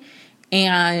thing.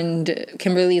 And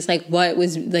Kimberly's like, what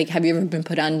was, like, have you ever been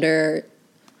put under?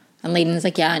 And Layden's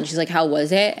like, yeah. And she's like, how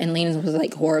was it? And Layden was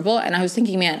like, horrible. And I was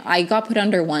thinking, man, I got put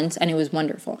under once and it was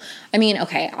wonderful. I mean,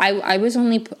 okay, I was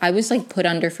like put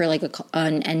under for like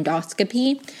an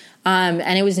endoscopy.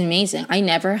 And it was amazing. I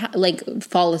never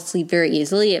fall asleep very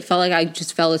easily. It felt like I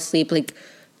just fell asleep. Like,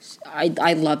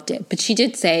 I loved it. But she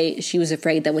did say she was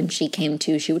afraid that when she came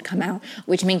to, she would come out,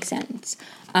 which makes sense.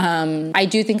 I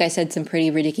do think I said some pretty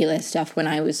ridiculous stuff when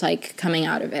I was like coming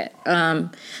out of it.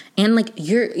 And like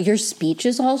your speech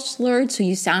is all slurred, so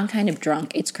you sound kind of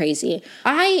drunk. It's crazy.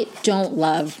 I don't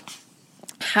love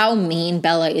how mean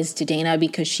Bella is to Dana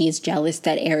because she's jealous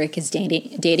that Eric is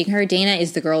dating her. Dana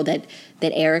is the girl that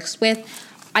Eric's with.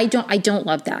 I don't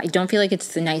love that. I don't feel like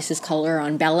it's the nicest color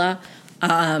on Bella.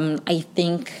 I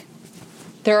think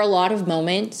there are a lot of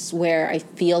moments where I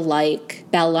feel like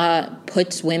Bella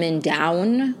puts women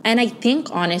down. And I think,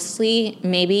 honestly,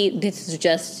 maybe this is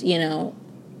just, the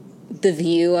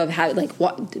view of how, like,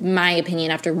 what my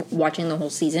opinion after watching the whole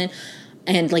season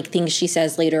and, like, things she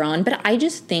says later on. But I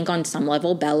just think on some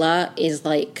level, Bella is,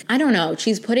 like, I don't know,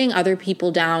 she's putting other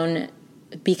people down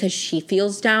because she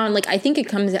feels down. Like, I think it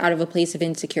comes out of a place of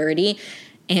insecurity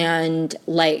and,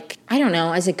 like, I don't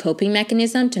know, as a coping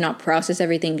mechanism to not process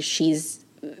everything she's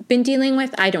been dealing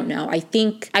with. I don't know. I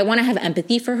think I want to have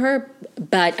empathy for her,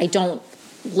 but I don't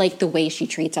like the way she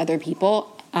treats other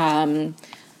people.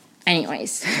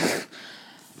 Anyways,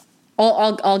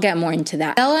 I'll get more into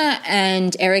that. Bella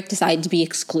and Eric decide to be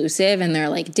exclusive, and they're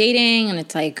like dating, and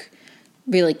it's like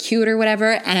really cute or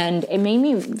whatever. And it made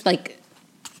me like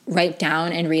write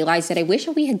down and realize that I wish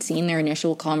we had seen their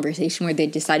initial conversation where they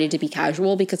decided to be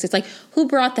casual, because it's like, who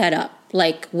brought that up?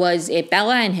 Like, was it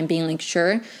Bella and him being like,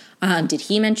 sure? Did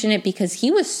he mention it? Because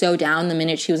he was so down the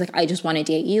minute she was like, I just want to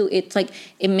date you. It's like,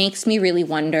 it makes me really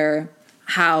wonder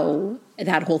how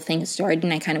that whole thing started,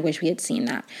 and I kind of wish we had seen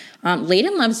that.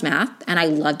 Layden loves math, and I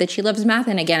love that she loves math.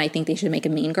 And again, I think they should make a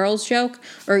Mean Girls joke,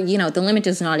 or, the limit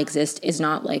does not exist is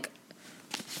not like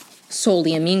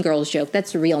solely a Mean Girls joke.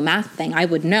 That's a real math thing. I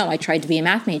would know. I tried to be a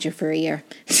math major for a year.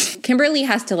 Kimberly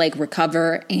has to like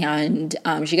recover, and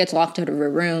she gets locked out of her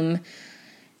room,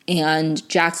 and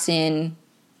Jackson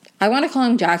I want to call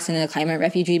him Jackson, a climate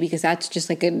refugee, because that's just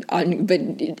like but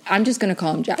I'm just going to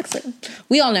call him Jackson.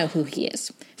 We all know who he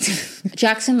is.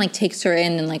 Jackson like takes her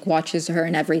in and like watches her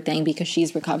and everything because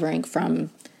she's recovering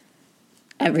from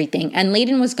everything. And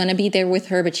Layden was going to be there with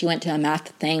her, but she went to a math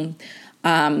thing.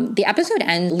 The episode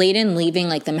ends Layden leaving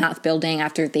like the math building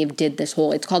after they did this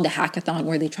whole, it's called the hackathon,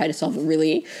 where they try to solve a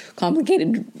really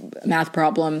complicated math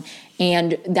problem.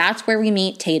 And that's where we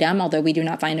meet Tatum, although we do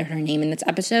not find out her name in this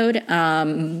episode.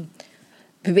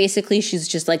 But basically she's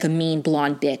just like a mean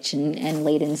blonde bitch. And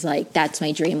Layden's like, that's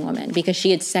my dream woman. Because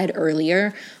she had said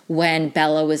earlier when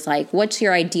Bella was like, what's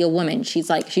your ideal woman? She's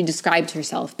like, she described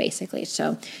herself basically.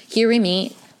 So here we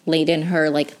meet Layden, her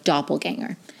like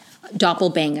doppelbanger,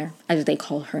 as they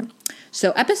call her.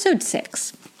 So episode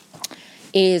 6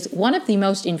 is one of the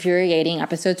most infuriating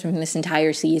episodes from this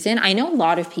entire season. I know a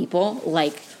lot of people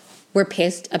like were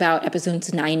pissed about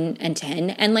episodes 9 and 10,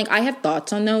 and like I have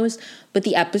thoughts on those, but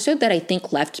the episode that I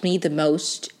think left me the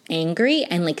most angry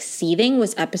and like seething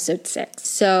was episode 6.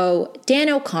 So Dan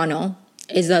O'Connell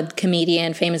is a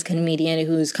famous comedian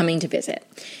who's coming to visit.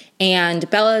 And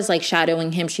Bella is like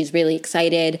shadowing him. She's really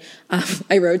excited.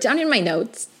 I wrote down in my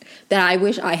notes that I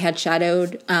wish I had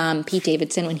shadowed Pete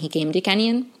Davidson when he came to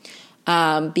Kenyon,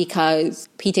 because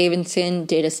Pete Davidson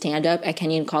did a stand-up at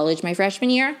Kenyon College my freshman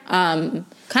year, kind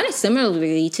of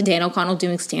similarly to Dan O'Connell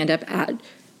doing stand-up at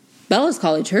Bella's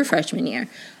college her freshman year.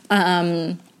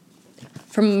 From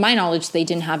my knowledge, they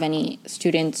didn't have any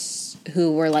students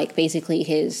who were like basically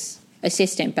his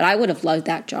assistant, but I would have loved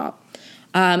that job.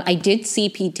 I did see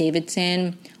Pete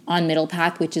Davidson on Middle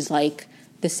Path, which is like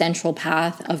the central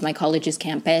path of my college's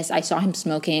campus. I saw him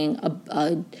smoking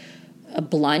a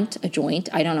blunt, a joint.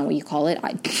 I don't know what you call it.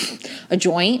 A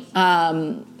joint.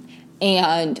 And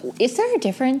is there a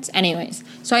difference? Anyways,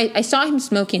 so I saw him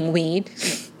smoking weed.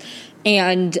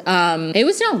 And it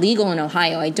was not legal in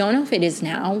Ohio. I don't know if it is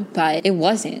now, but it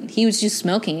wasn't. He was just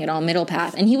smoking it on Middle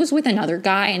Path. And he was with another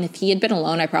guy. And if he had been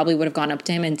alone, I probably would have gone up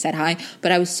to him and said hi.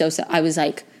 But I was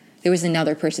like, there was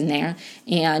another person there.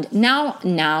 And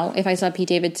now, if I saw Pete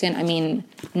Davidson, I mean,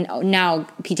 now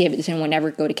Pete Davidson would never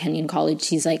go to Kenyon College.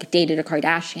 He's like dated a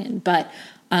Kardashian. But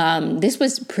this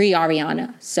was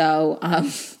pre-Ariana. So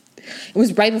it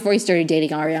was right before he started dating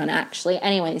Ariana, actually.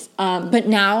 Anyways, but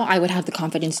now I would have the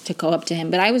confidence to go up to him.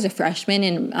 But I was a freshman,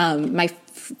 and my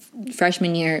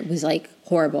freshman year was like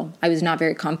horrible. I was not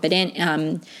very confident.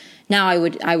 Now I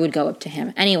would go up to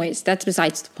him. Anyways, that's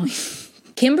besides the point.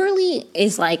 Kimberly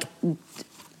is like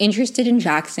interested in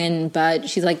Jackson, but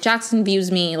she's like, Jackson views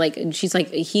me like, she's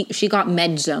like, she got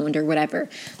med zoned or whatever.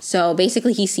 So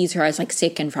basically he sees her as like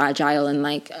sick and fragile, and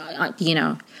like,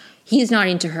 he's not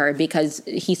into her because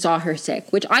he saw her sick,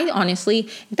 which I honestly,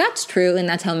 if that's true and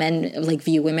that's how men like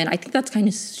view women, I think that's kind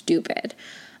of stupid.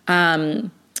 The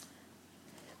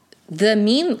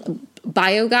mean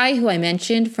bio guy who I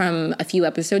mentioned from a few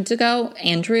episodes ago,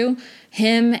 Andrew,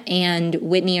 him and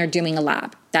Whitney are doing a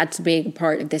lab. That's a big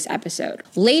part of this episode.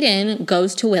 Layden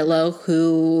goes to Willow,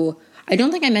 who I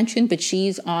don't think I mentioned, but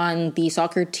she's on the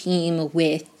soccer team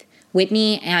with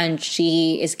Whitney, and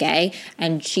she is gay,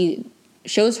 and she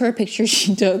shows her a picture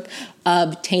she took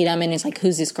of Tatum and is like,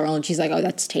 who's this girl? And she's like, oh,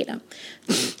 that's Tatum.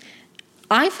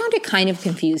 I found it kind of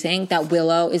confusing that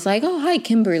Willow is like, oh, hi,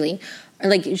 Kimberly. Or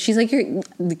like, she's like, you're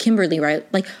Kimberly, right?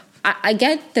 Like, I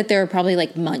get that there are probably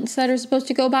like months that are supposed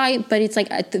to go by, but it's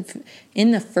like in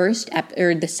the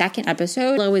the second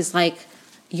episode, Willow is like,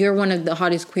 you're one of the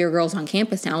hottest queer girls on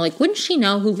campus now. Like, wouldn't she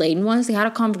know who Layden was? They had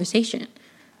a conversation.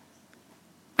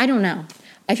 I don't know.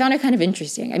 I found it kind of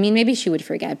interesting. I mean, maybe she would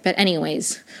forget. But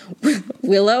anyways,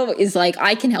 Willow is like,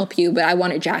 I can help you, but I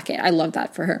want a jacket. I love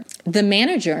that for her. The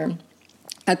manager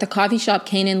at the coffee shop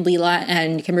Kanan, Leela,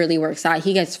 and Kimberly works at,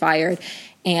 he gets fired.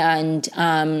 And that's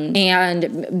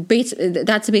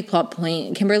a big plot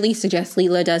point. Kimberly suggests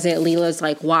Leela does it. Leela's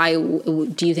like, why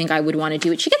do you think I would want to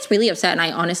do it? She gets really upset. And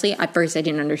I honestly, at first, I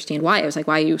didn't understand why. I was like,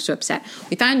 why are you so upset?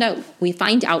 We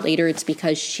find out later it's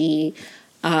because she,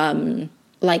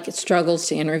 struggles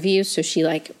to interview. So she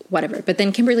whatever. But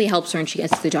then Kimberly helps her and she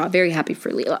gets the job. Very happy for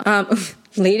Leela.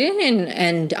 Layden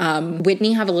and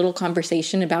Whitney have a little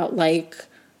conversation about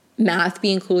math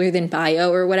being cooler than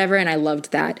bio or whatever, and I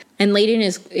loved that. And Layden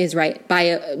is right.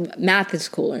 Math is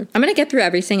cooler. I'm gonna get through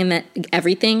everything,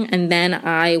 and then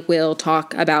I will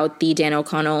talk about the Dan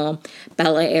O'Connell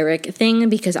Bella Eric thing,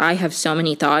 because I have so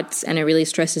many thoughts and it really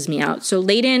stresses me out. So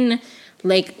Layden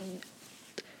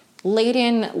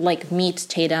meets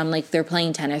Tatum, they're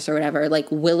playing tennis or whatever.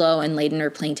 Willow and Layden are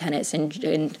playing tennis,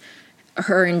 and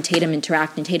her and Tatum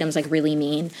interact, and Tatum's really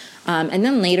mean. And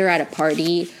then later at a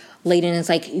party, Layden is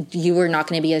like, you are not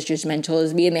going to be as judgmental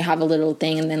as me, and they have a little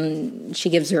thing, and then she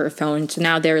gives her a phone. So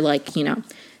now they're like, you know,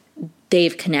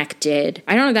 they've connected.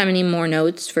 I don't have that many more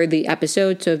notes for the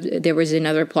episode, so there was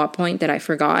another plot point that I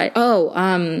forgot. I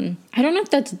don't know if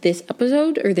that's this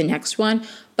episode or the next one,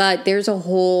 but there's a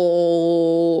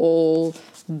whole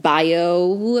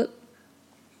bio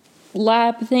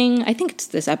lab thing. I think it's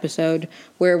this episode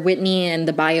where Whitney and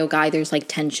the bio guy, there's like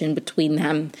tension between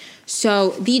them. So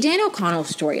the Dan O'Connell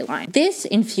storyline, this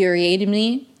infuriated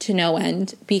me to no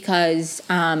end because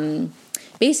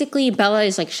basically Bella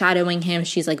is like shadowing him.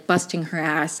 She's like busting her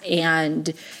ass,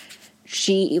 and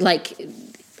he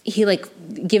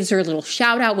gives her a little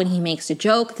shout out when he makes a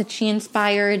joke that she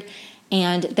inspired.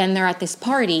 And then they're at this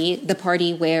party, the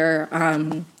party where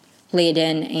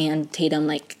Layden and Tatum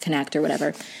like connect or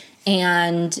whatever.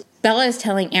 And Bella is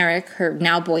telling Eric, her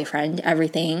now boyfriend,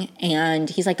 everything. And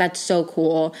he's like, that's so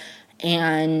cool.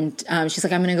 And she's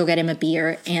like, I'm going to go get him a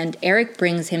beer. And Eric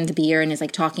brings him the beer and is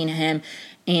like talking to him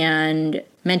and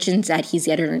mentions that he's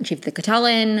the editor-in-chief of the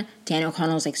Cotellan. Dan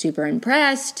O'Connell's like super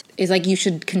impressed. Is like, you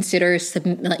should consider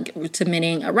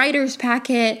submitting a writer's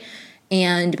packet.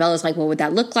 And Bella's like, what would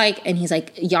that look like? And he's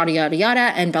like, yada, yada,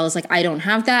 yada. And Bella's like, I don't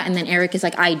have that. And then Eric is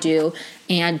like, I do.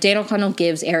 And Dan O'Connell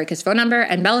gives Eric his phone number,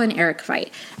 and Bella and Eric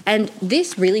fight. And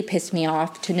this really pissed me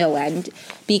off to no end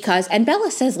because, and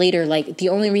Bella says later, like, the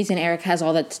only reason Eric has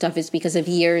all that stuff is because of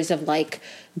years of, like,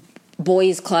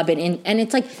 boys club. And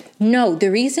it's like, no, the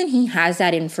reason he has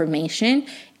that information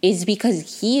is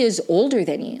because he is older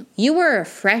than you. You were a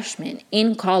freshman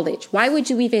in college. Why would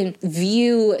you even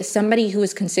view somebody who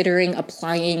is considering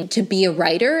applying to be a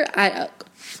writer at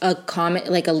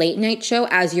like a late night show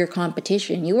as your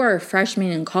competition? You are a freshman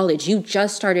in college. You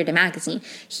just started a magazine.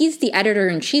 He's the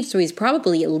editor-in-chief, so he's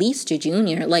probably at least a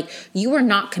junior. Like, you are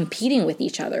not competing with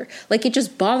each other. Like, it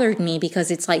just bothered me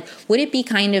because it's like, would it be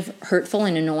kind of hurtful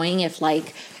and annoying if,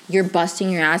 like, you're busting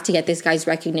your ass to get this guy's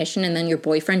recognition and then your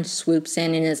boyfriend swoops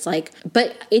in and is like,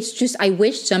 but it's just, I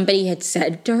wish somebody had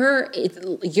said to her,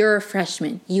 you're a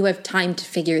freshman. You have time to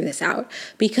figure this out,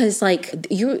 because like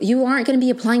you aren't going to be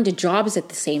applying to jobs at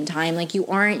the same time. Like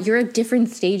you're at different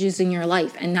stages in your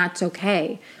life, and that's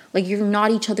okay. Like, you're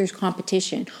not each other's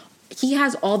competition. He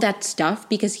has all that stuff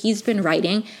because he's been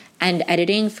writing and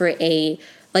editing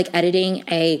editing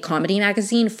a comedy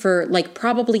magazine for like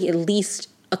probably at least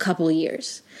a couple of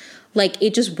years. Like,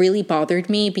 it just really bothered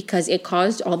me because it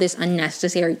caused all this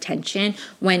unnecessary tension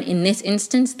when in this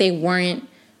instance they weren't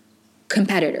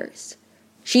competitors.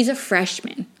 She's a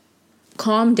freshman.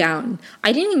 Calm down.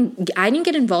 I didn't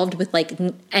get involved with like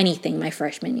anything my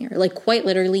freshman year. Like, quite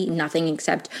literally nothing,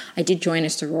 except I did join a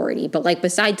sorority. But like,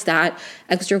 besides that,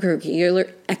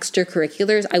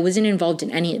 extracurriculars, I wasn't involved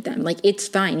in any of them. Like, it's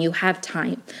fine. You have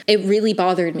time. It really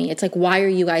bothered me. It's like, why are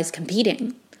you guys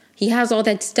competing? He has all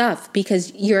that stuff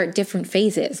because you're at different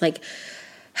phases. Like,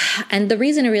 and the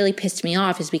reason it really pissed me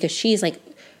off is because she's like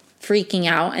freaking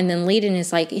out. And then Layden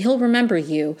is like, he'll remember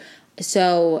you.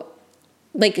 So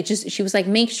like, she was like,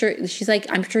 make sure, she's like,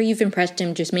 I'm sure you've impressed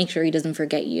him. Just make sure he doesn't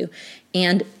forget you.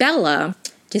 And Bella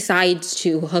decides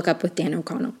to hook up with Dan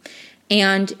O'Connell.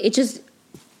 And it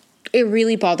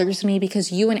really bothers me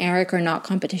because you and Eric are not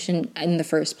competition in the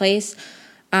first place.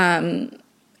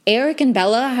 Eric and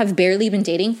Bella have barely been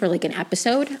dating for like an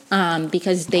episode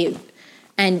because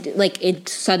it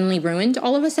suddenly ruined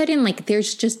all of a sudden. Like,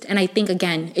 there's just, and I think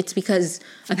again, it's because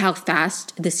of how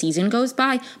fast the season goes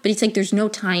by, but it's like, there's no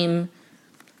time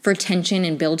for tension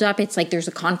and build up. It's like, there's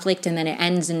a conflict and then it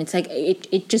ends, and it's like,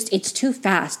 it's too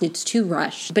fast. It's too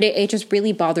rushed, but it just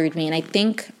really bothered me. And I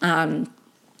think, a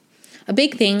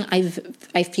big thing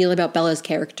I feel about Bella's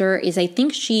character is I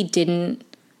think she didn't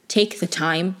take the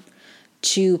time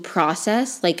to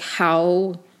process like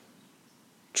how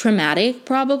traumatic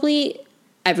probably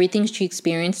everything she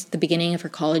experienced at the beginning of her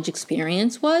college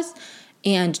experience was,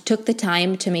 and took the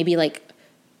time to maybe like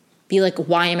be like,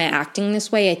 why am I acting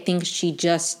this way? I think she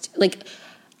just like,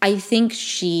 I think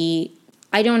she's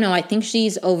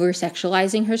over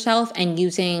sexualizing herself and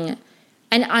using,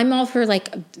 and I'm all for like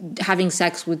having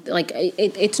sex with like,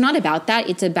 it's not about that.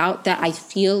 It's about that I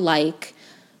feel like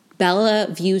Bella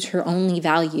views her only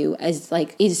value as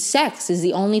like, is sex is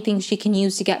the only thing she can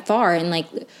use to get far. And like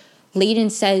Layden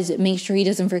says, make sure he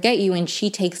doesn't forget you. And she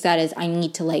takes that as, I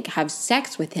need to like have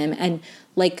sex with him and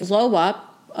like blow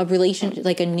up a relationship,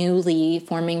 like a newly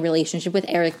forming relationship with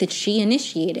Eric that she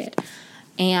initiated.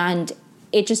 And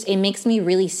it makes me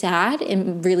really sad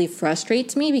and really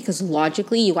frustrates me because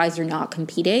logically you guys are not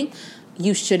competing.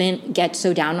 You shouldn't get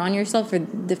so down on yourself for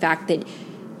the fact that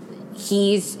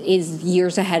is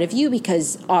years ahead of you,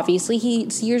 because obviously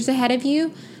he's years ahead of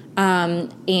you.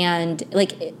 And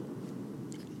like,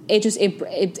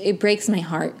 it breaks my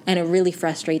heart, and it really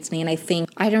frustrates me. And I think,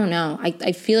 I don't know,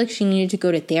 I feel like she needed to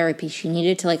go to therapy. She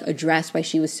needed to like address why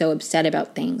she was so upset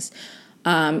about things.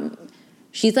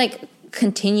 She's like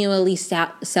continually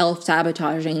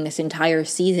self-sabotaging this entire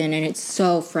season, and it's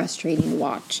so frustrating to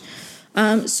watch.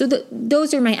 So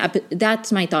those are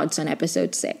that's my thoughts on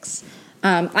episode 6.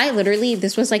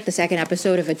 This was like the second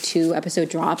episode of a 2-episode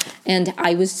drop, and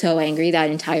I was so angry that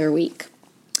entire week.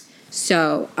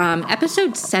 So,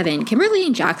 episode 7, Kimberly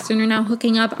and Jackson are now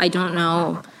hooking up. I don't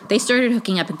know. They started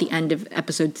hooking up at the end of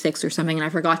episode 6 or something, and I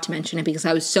forgot to mention it because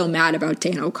I was so mad about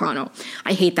Dan O'Connell.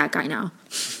 I hate that guy now.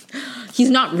 He's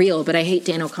not real, but I hate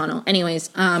Dan O'Connell. Anyways,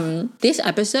 this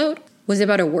episode was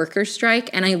about a worker strike,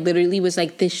 and I literally was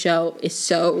like, this show is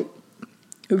so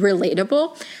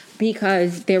relatable,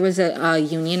 because there was a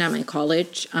union at my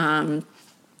college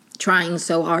trying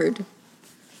so hard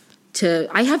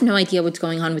I have no idea what's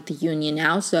going on with the union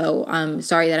now, so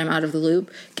sorry that I'm out of the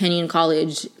loop. Kenyon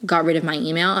College got rid of my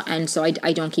email, and so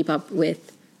I don't keep up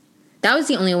with. That was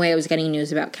the only way I was getting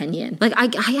news about Kenyon. Like, I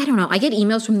don't know. I get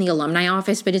emails from the alumni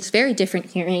office, but it's very different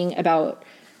hearing about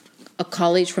a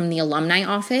college from the alumni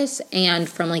office and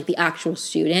from like the actual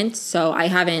students. So I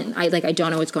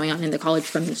don't know what's going on in the college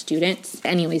from the students.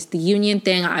 Anyways, the union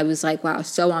thing, I was like, wow,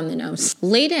 so on the nose.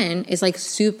 Layden is like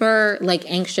super like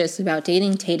anxious about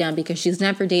dating Tatum because she's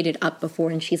never dated Up before,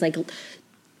 and she's like,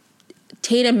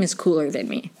 Tatum is cooler than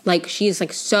me. Like, she's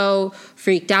like so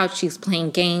freaked out. She's playing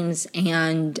games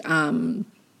and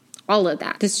all of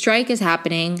that. The strike is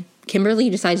happening.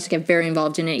 Kimberly decides to get very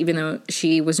involved in it, even though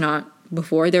she was not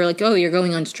before. They're like, oh, you're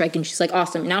going on strike, and she's like,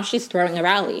 awesome. Now she's throwing a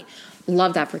rally.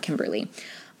 Love that for Kimberly.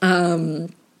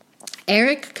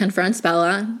 Eric confronts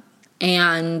Bella,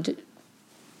 and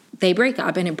they break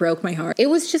up, and it broke my heart. It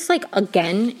was just like,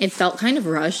 again, it felt kind of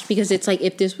rushed, because it's like,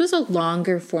 if this was a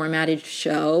longer formatted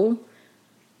show,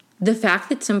 the fact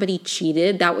that somebody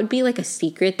cheated, that would be like a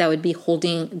secret that would be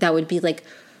like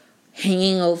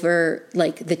hanging over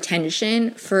like the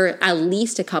tension for at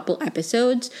least a couple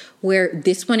episodes, where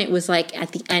this one, it was like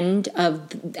at the end of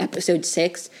episode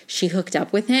 6, she hooked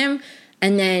up with him.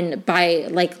 And then by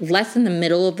like less than the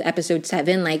middle of episode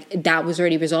 7, like that was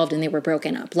already resolved and they were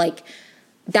broken up. Like,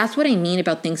 that's what I mean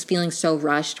about things feeling so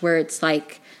rushed, where it's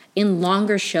like in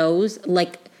longer shows,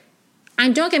 like,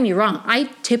 and don't get me wrong,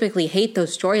 I typically hate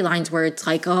those storylines where it's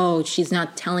like, oh, she's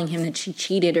not telling him that she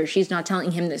cheated, or she's not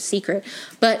telling him the secret.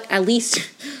 But at least,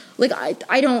 like,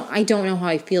 I don't know how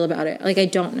I feel about it. Like, I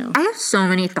don't know. I have so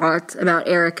many thoughts about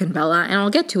Eric and Bella, and I'll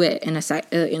get to it in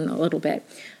a little bit.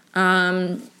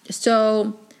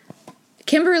 So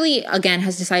Kimberly, again,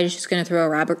 has decided she's going to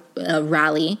throw a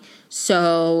rally.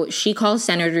 So she calls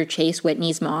Senator Chase,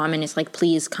 Whitney's mom, and is like,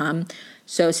 please come.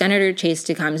 So Senator Chase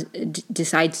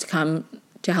decides to come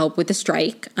to help with the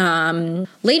strike.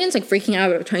 Layden's like freaking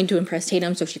out, trying to impress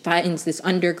Tatum, so she finds this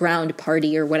underground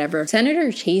party or whatever.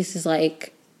 Senator Chase is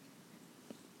like,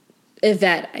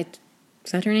 Yvette,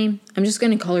 is that her name? I'm just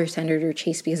going to call her Senator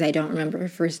Chase because I don't remember her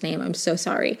first name. I'm so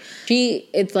sorry.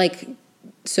 It's like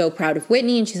so proud of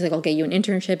Whitney, and she's like, I'll get you an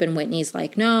internship, and Whitney's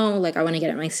like, no, like, I want to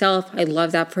get it myself. I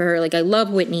love that for her. Like, I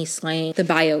love Whitney slaying the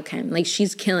biochem. Like,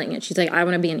 she's killing it. She's like, I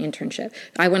want to be an internship.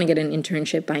 I want to get an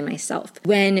internship by myself.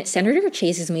 When Senator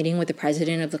Chase is meeting with the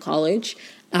president of the college,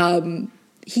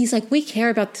 he's like, we care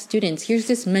about the students. Here's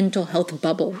this mental health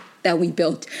bubble that we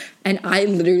built. And I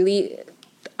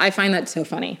find that so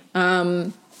funny.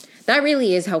 That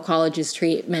really is how colleges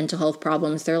treat mental health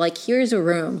problems. They're like, here's a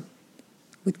room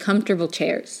with comfortable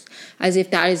chairs, as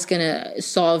if that is going to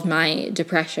solve my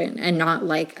depression, and not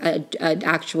like an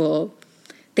actual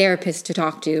therapist to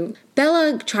talk to.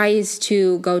 Bella tries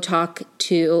to go talk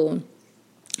to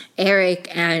Eric,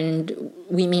 and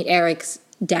we meet Eric's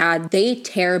dad. They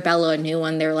tear Bella a new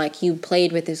one. They're like, you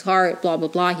played with his heart, blah, blah,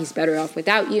 blah. He's better off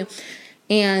without you.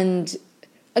 And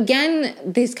again,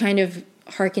 this kind of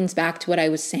harkens back to what I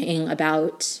was saying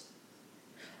about,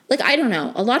 like, I don't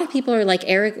know. A lot of people are like,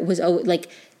 Eric was, like,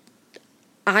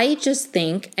 I just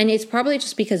think, and it's probably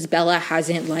just because Bella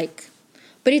hasn't, like,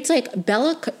 but it's like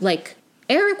Bella, like,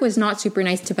 Eric was not super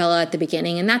nice to Bella at the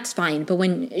beginning, and that's fine. But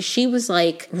when she was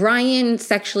like, Ryan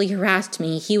sexually harassed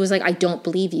me, he was like, I don't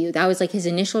believe you. That was like his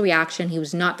initial reaction. He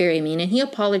was not very mean, and he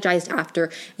apologized after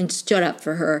and stood up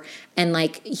for her. And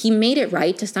like, he made it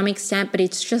right to some extent, but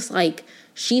it's just like,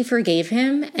 she forgave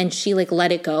him and she like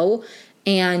let it go.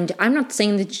 And I'm not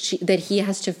saying that he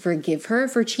has to forgive her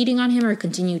for cheating on him or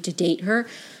continue to date her,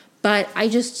 but I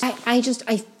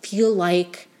feel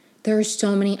like there are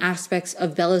so many aspects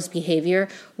of Bella's behavior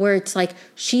where it's like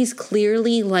she's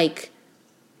clearly like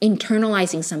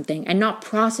internalizing something and not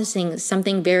processing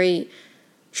something very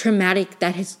traumatic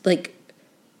that has like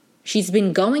she's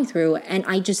been going through, and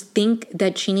I just think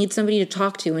that she needs somebody to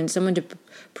talk to and someone to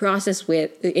process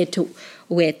with.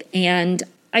 And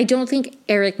I don't think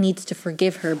Eric needs to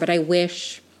forgive her, but I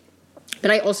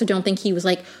also don't think he was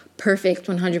like perfect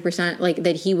 100%, like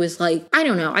that he was like, I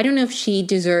don't know if she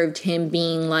deserved him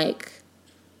being like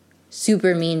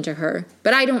super mean to her,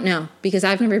 but I don't know, because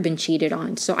I've never been cheated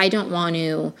on, so I don't want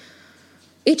to.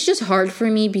 It's just hard for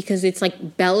me because it's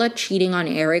like Bella cheating on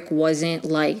Eric wasn't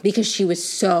like because she was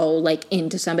so like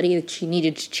into somebody that she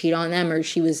needed to cheat on them, or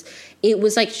it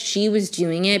was like she was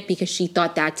doing it because she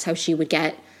thought that's how she would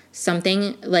get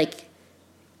something like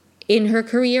in her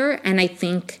career. And I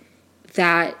think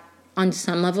that on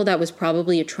some level that was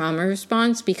probably a trauma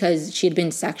response because she had been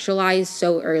sexualized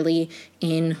so early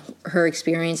in her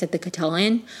experience at the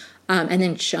Cotillion, and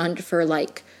then shunned for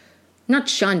like, not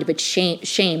shunned, but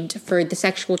shamed for the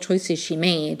sexual choices she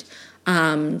made.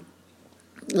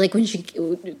 Like when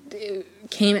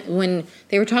when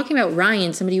they were talking about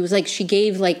Ryan, somebody was like, she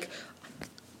gave like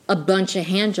a bunch of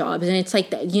hand jobs. And it's like,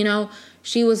 that,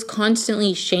 she was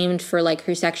constantly shamed for like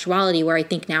her sexuality, where I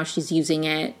think now she's using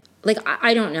it. Like,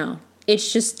 I don't know.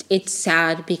 It's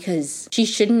sad because she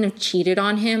shouldn't have cheated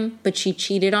on him, but she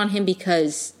cheated on him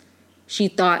because she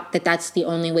thought that that's the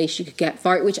only way she could get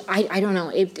far, which I don't know.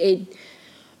 It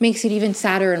makes it even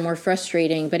sadder and more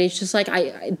frustrating. But it's just like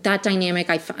that dynamic,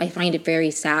 I find it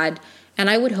very sad. And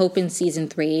I would hope in season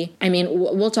 3, I mean,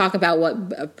 we'll talk about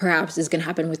what perhaps is going to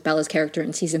happen with Bella's character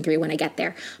in season 3 when I get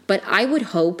there. But I would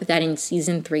hope that in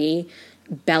season 3,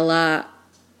 Bella's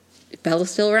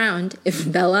still around. If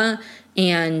Bella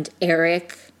and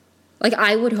Eric, like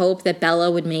I would hope that Bella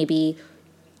would maybe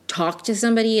talk to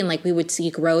somebody and like we would see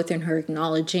growth in her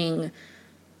acknowledging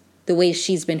the way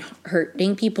she's been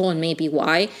hurting people and maybe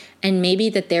why, and maybe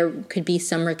that there could be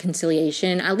some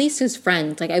reconciliation, at least as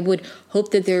friends. Like I would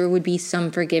hope that there would be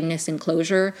some forgiveness and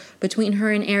closure between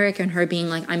her and Eric, and her being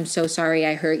like, I'm so sorry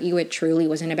I hurt you. It truly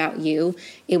wasn't about you.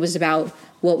 It was about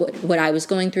what I was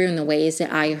going through and the ways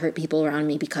that I hurt people around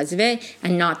me because of it,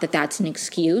 and not that that's an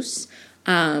excuse.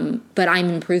 But I'm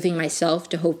improving myself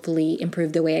to hopefully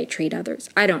improve the way I treat others.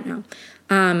 I don't know.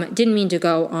 Didn't mean to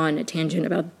go on a tangent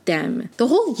about them. The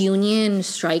whole union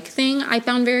strike thing I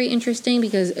found very interesting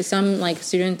because some like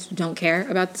students don't care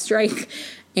about the strike,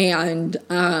 and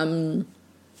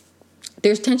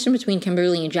there's tension between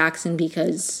Kimberly and Jackson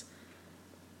because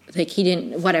like he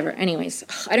didn't, whatever. Anyways,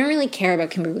 I don't really care about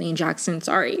Kimberly and Jackson.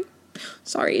 Sorry.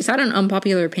 Is that an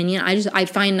unpopular opinion? I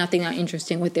find nothing that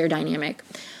interesting with their dynamic.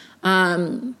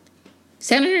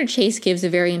 Senator Chase gives a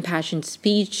very impassioned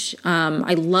speech.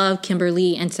 I love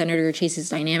Kimberly and Senator Chase's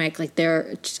dynamic. Like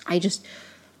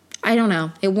I don't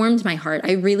know. It warms my heart.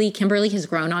 Kimberly has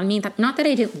grown on me. Not that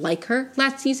I didn't like her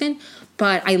last season,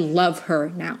 but I love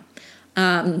her now.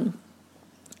 And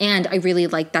I really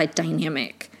like that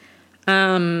dynamic.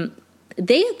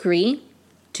 They agree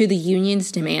to the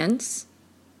union's demands,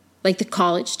 like the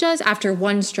college does, after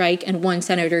one strike and one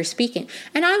senator speaking.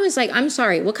 And I was like, I'm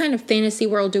sorry, what kind of fantasy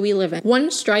world do we live in? One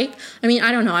strike? I mean,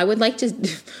 I don't know. I would like to,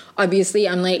 obviously,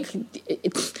 I'm like,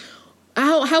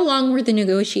 how long were the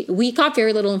negotiations? We got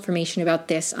very little information about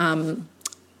this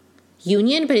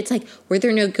union, but it's like, were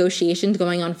there negotiations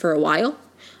going on for a while?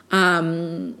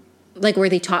 Like, were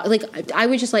they like, I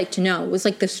would just like to know, was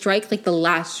like the strike like the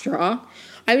last straw?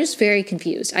 I was just very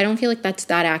confused. I don't feel like that's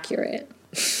that accurate.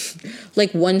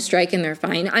 Like one strike and they're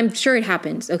fine. I'm sure it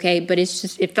happens, okay? But it's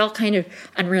just, it felt kind of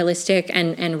unrealistic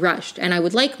and rushed. And I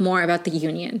would like more about the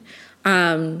union.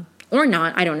 Or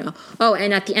not, I don't know. Oh,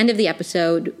 and at the end of the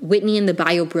episode, Whitney and the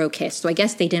bio bro kissed. So I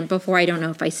guess they didn't before. I don't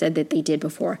know if I said that they did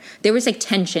before. There was like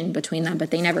tension between them,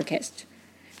 but they never kissed.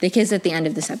 They kissed at the end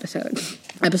of this episode.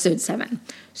 Episode 7.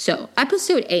 So,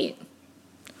 episode 8.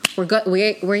 We're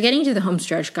getting to the home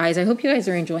stretch, guys. I hope you guys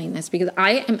are enjoying this because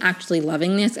I am actually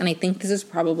loving this, and I think this is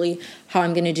probably how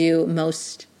I'm going to do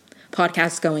most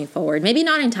podcasts going forward. Maybe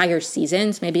not entire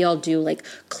seasons. Maybe I'll do like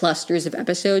clusters of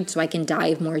episodes so I can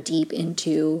dive more deep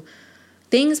into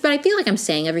things, but I feel like I'm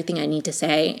saying everything I need to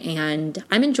say, and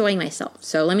I'm enjoying myself.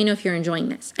 So let me know if you're enjoying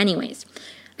this. Anyways,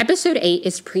 episode 8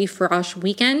 is pre-Frosh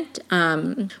weekend.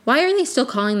 Why are they still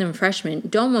calling them freshmen?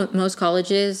 Don't most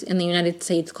colleges in the United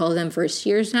States call them first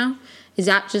years now? Is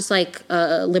that just like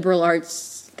a liberal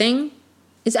arts thing?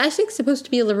 Is Essex supposed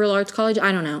to be a liberal arts college?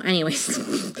 I don't know. Anyways,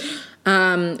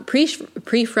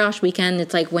 pre-Frosh weekend,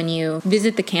 it's like when you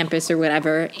visit the campus or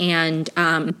whatever, and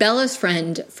Bella's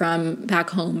friend from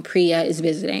back home, Priya, is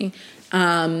visiting.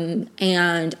 And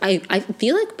I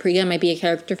feel like Priya might be a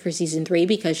character for season 3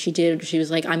 because she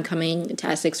was like, I'm coming to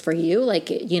Essex for you, like,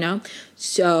 you know,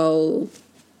 so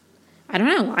I don't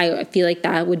know. I feel like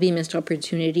that would be a missed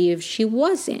opportunity if she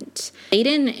wasn't.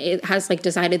 Layden has like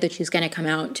decided that she's going to come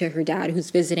out to her dad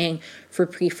who's visiting for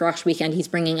pre-frosh weekend. He's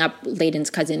bringing up Layden's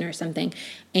cousin or something.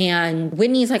 And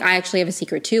Whitney's like, I actually have a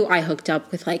secret too. I hooked up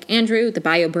with like Andrew, the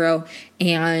bio bro.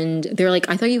 And they're like,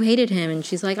 I thought you hated him. And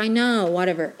she's like, I know,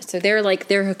 whatever. So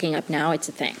they're hooking up now. It's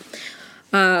a thing.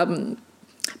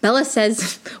 Bella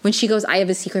says, when she goes, I have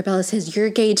a secret, Bella says, you're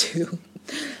gay too.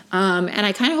 And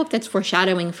I kind of hope that's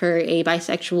foreshadowing for a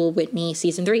bisexual Whitney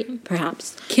season 3,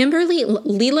 perhaps.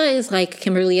 Leela is like,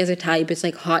 Kimberly as a type is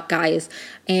like hot guys.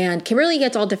 And Kimberly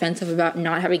gets all defensive about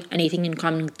not having anything in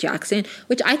common with Jackson,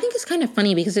 which I think is kind of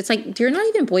funny because it's like, you're not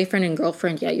even boyfriend and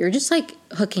girlfriend yet. You're just like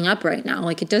hooking up right now.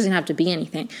 Like it doesn't have to be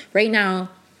anything. Right now,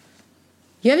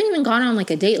 you haven't even gone on like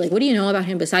a date. Like what do you know about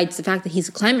him besides the fact that he's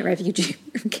a climate refugee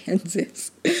from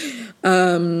Kansas?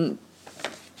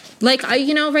 Like, right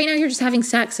now you're just having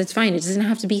sex. It's fine. It doesn't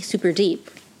have to be super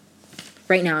deep.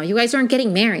 Right now. You guys aren't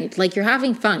getting married. Like, you're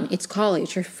having fun. It's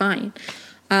college. You're fine.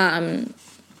 I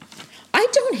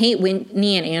don't hate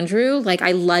Whitney and Andrew. Like,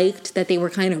 I liked that they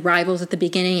were kind of rivals at the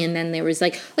beginning. And then there was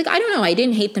like, I don't know. I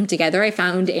didn't hate them together. I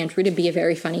found Andrew to be a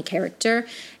very funny character.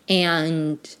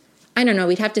 And I don't know.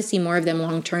 We'd have to see more of them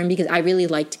long term because I really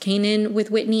liked Kanan with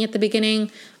Whitney at the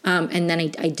beginning. And then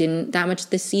I didn't that much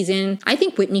this season. I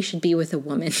think Whitney should be with a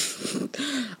woman.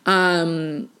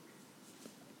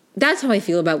 That's how I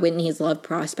feel about Whitney's love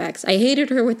prospects. I hated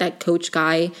her with that coach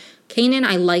guy. Kanan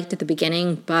I liked at the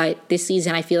beginning, but this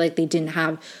season I feel like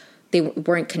they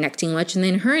weren't connecting much. And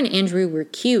then her and Andrew were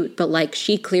cute, but like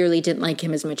she clearly didn't like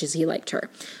him as much as he liked her.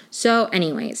 So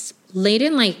anyways,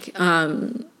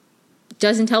 Layden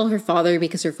doesn't tell her father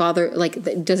because her father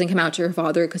doesn't come out to her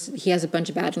father because he has a bunch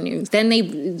of bad news. Then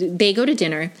they go to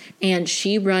dinner and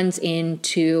she runs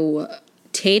into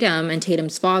Tatum and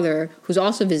Tatum's father, who's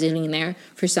also visiting there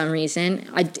for some reason.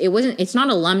 It's not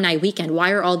alumni weekend.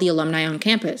 Why are all the alumni on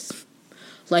campus?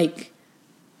 Like,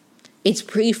 it's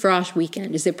pre-frosh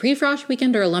weekend. Is it pre-frosh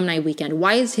weekend or alumni weekend?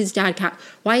 Why is his dad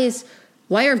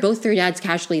why are both their dads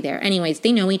casually there? Anyways,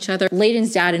 they know each other.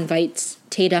 Layden's dad invites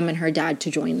Tatum and her dad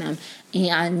to join them.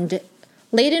 And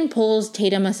Layden pulls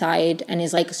Tatum aside and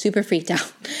is like super freaked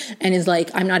out and is like,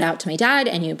 I'm not out to my dad.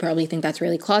 And you probably think that's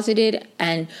really closeted.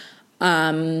 And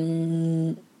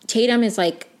Tatum is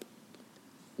like,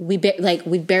 we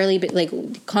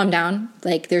barely calm down.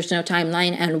 Like there's no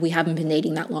timeline and we haven't been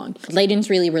dating that long. Layden's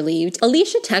really relieved.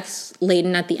 Alicia texts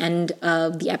Layden at the end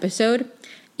of the episode.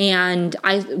 And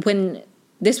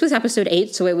this was episode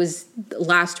 8, so it was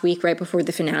last week, right before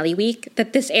the finale week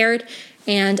that this aired.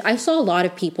 And I saw a lot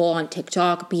of people on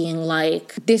TikTok being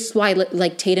like, this is why,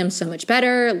 like, Tatum's so much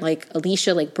better. Like,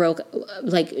 Alicia,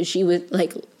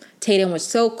 Tatum was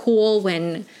so cool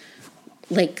when,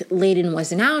 like, Layden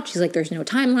wasn't out. She's like, there's no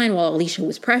timeline while Alicia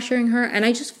was pressuring her. And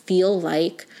I just feel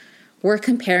like we're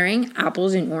comparing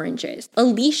apples and oranges.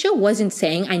 Alicia wasn't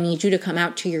saying, I need you to come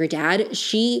out to your dad.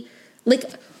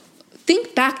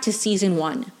 Think back to season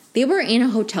 1. They were in a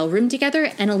hotel room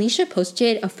together and Alicia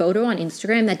posted a photo on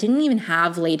Instagram that didn't even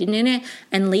have Layden in it.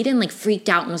 And Layden freaked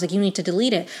out and was like, you need to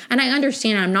delete it. And I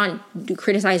understand I'm not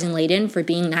criticizing Layden for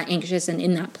being that anxious and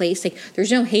in that place. Like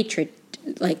there's no hatred,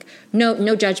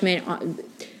 no judgment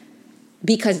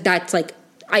because that's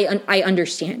I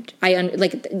understand.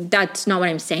 That's not what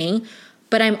I'm saying.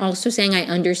 But I'm also saying I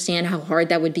understand how hard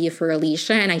that would be for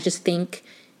Alicia. And I just think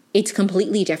it's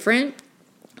completely different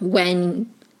when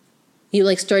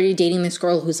you started dating this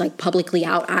girl who's publicly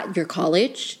out at your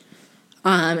college,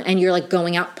 and you're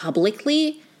going out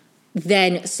publicly,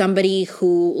 than somebody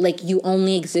who you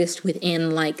only exist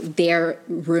within their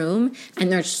room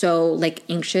and they're so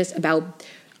anxious about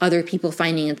other people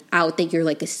finding out that you're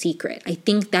a secret. I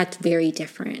think that's very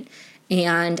different.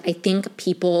 And I think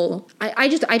people,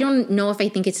 I don't know if I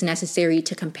think it's necessary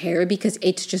to compare because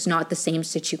it's just not the same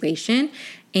situation.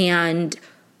 And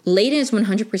Layden is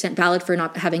 100% valid for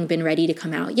not having been ready to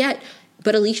come out yet,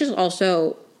 but Alicia's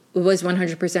also was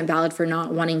 100% valid for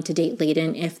not wanting to date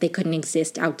Layden if they couldn't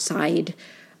exist outside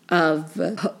of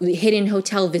hidden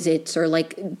hotel visits or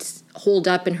holed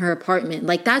up in her apartment.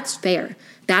 That's fair.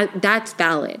 That's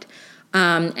valid.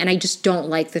 And I just don't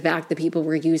like the fact that people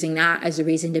were using that as a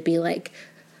reason to be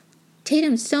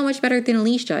Tatum's so much better than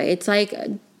Alicia. It's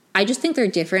I just think they're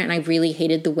different, and I really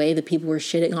hated the way that people were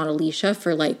shitting on Alicia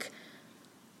for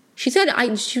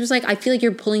she was like, I feel like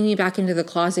you're pulling me back into the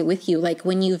closet with you.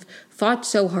 When you've fought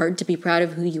so hard to be proud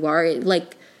of who you are, I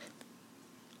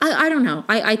don't know.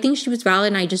 I think she was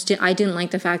valid, and I didn't like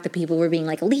the fact that people were being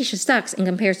Alicia sucks in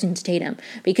comparison to Tatum,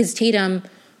 because Tatum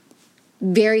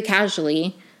very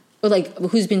casually or like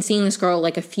who's been seeing this girl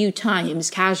like a few times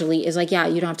casually is like, yeah,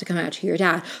 you don't have to come out to your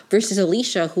dad. Versus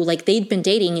Alicia, who like they'd been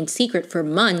dating in secret for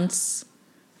months,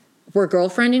 were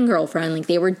girlfriend and girlfriend, like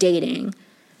they were dating,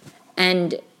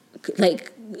 and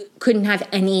like couldn't have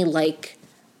any like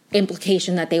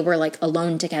implication that they were like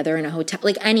alone together in a hotel,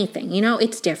 like anything, you know,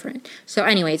 it's different. So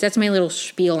anyways, that's my little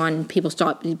spiel on people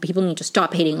need to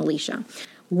stop hating Alicia.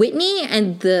 Whitney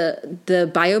and the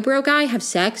bio bro guy have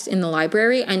sex in the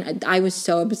library, and I was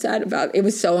so upset about it. It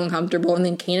was so uncomfortable. And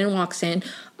then Kanan walks in.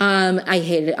 I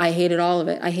hated all of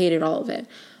it.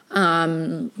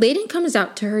 Layden comes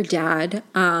out to her dad,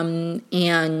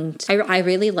 and I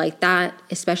really liked that.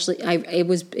 Especially, it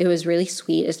was really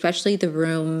sweet. Especially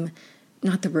the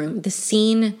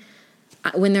scene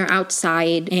when they're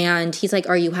outside, and he's like,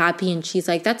 "Are you happy?" And she's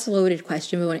like, "That's a loaded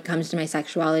question, but when it comes to my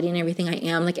sexuality and everything, I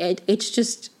am." Like, it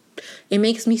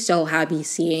makes me so happy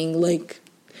seeing like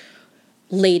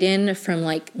Layden from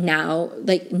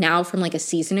now from like a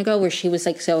season ago where she was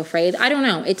like so afraid. I don't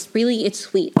know. It's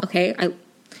sweet. Okay,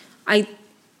 I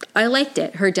liked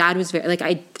it. Her dad was very like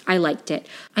I liked it.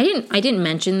 I didn't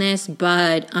mention this,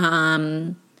 but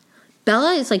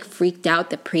Bella is like freaked out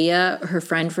that Priya, her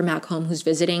friend from back home who's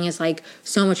visiting, is like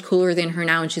so much cooler than her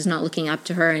now, and she's not looking up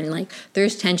to her, and like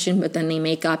there's tension, but then they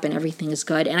make up and everything is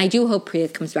good. And I do hope Priya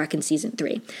comes back in season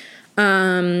 3.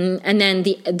 And then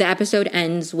the episode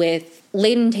ends with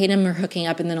Layden and Tatum are hooking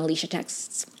up, and then Alicia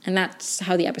texts, and that's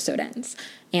how the episode ends.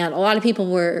 And a lot of people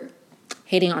were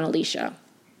hating on Alicia.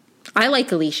 I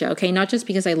like Alicia, okay, not just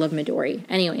because I love Midori.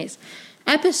 Anyways.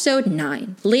 Episode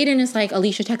 9. Layden is like,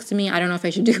 Alicia texted me, I don't know if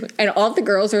I should do it. And all the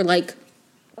girls are like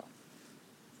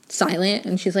silent.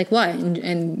 And she's like, what?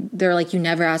 And they're like, you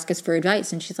never ask us for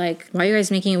advice. And she's like, why are you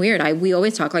guys making it weird? We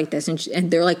always talk like this.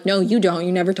 And they're like, no, you don't.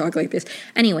 You never talk like this.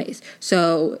 Anyways,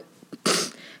 so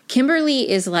Kimberly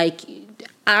is like,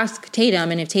 ask Tatum.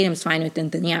 And if Tatum's fine with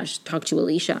it, then yeah, just talk to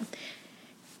Alicia.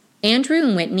 Andrew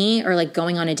and Whitney are like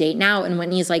going on a date now. And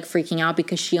Whitney's like freaking out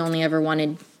because she only ever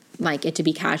wanted like it to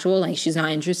be casual, like she's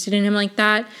not interested in him like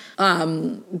that.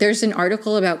 There's an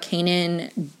article about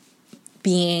Kanan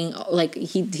being like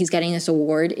he's getting this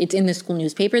award. It's in the school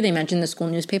newspaper. They mentioned the school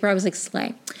newspaper. I was like,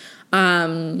 slay,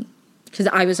 because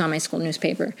I was on my school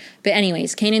newspaper. But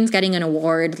anyways, Kanan's getting an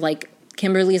award. Like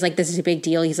Kimberly's like, this is a big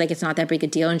deal. He's like, it's not that big a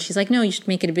deal, and she's like, no, you should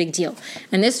make it a big deal.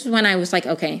 And this is when I was like,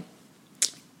 okay,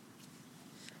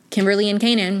 Kimberly and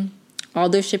Kanan, all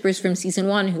those shippers from season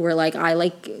 1 who were like, I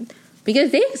like.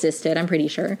 Because they existed, I'm pretty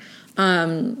sure.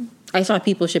 I saw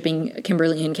people shipping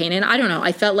Kimberly and Kanan. I don't know.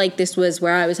 I felt like this was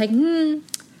where I was like,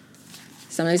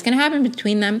 something's going to happen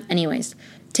between them. Anyways,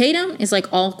 Tatum is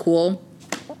like all cool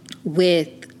with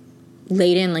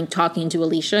Layden like talking to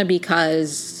Alicia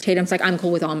because Tatum's like, I'm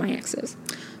cool with all my exes.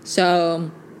 So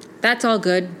that's all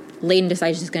good. Layden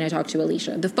decides he's going to talk to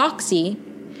Alicia. The Foxy,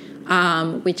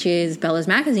 which is Bella's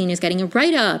magazine, is getting a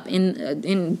write-up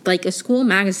in like a school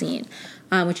magazine.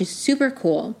 Which is super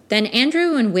cool. Then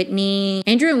Andrew and Whitney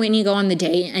go on the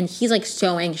date, and he's like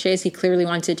so anxious. He clearly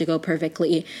wants it to go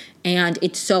perfectly, and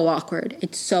it's so awkward.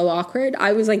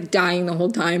 I was like dying the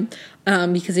whole time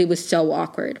because it was so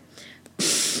awkward.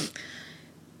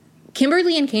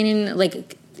 Kimberly and Kanan,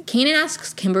 like Kanan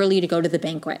asks Kimberly to go to the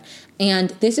banquet, and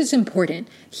this is important.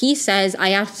 He says, I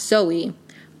asked Zoe,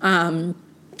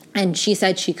 and she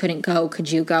said she couldn't go.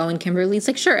 Could you go? And Kimberly's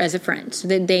like, sure, as a friend. So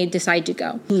then they decide to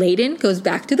go. Layden goes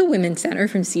back to the Women's Center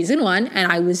from season 1,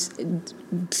 and I was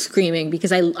screaming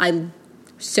because I'm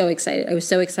so excited. I was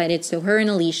so excited. So her and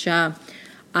Alicia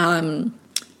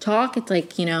talk. It's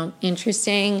like, you know,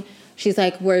 interesting. She's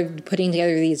like, we're putting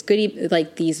together these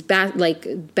these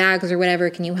bags or whatever.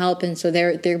 Can you help? And so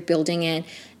they're building it.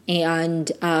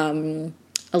 And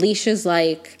Alicia's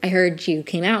like, I heard you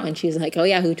came out. And she's like, oh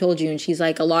yeah, who told you? And she's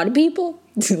like, a lot of people.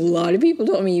 A lot of people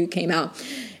told me you came out.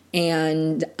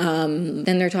 And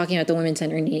then they're talking about the Women's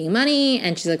Center needing money.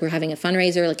 And she's like, we're having a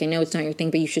fundraiser. Like, I know it's not your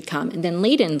thing, but you should come. And then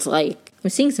Layden's like, I'm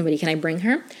seeing somebody. Can I bring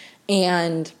her?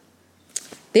 And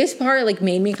this part, like,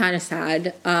 made me kind of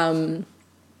sad.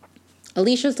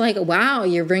 Alicia's like, wow,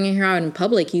 you're bringing her out in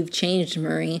public. You've changed,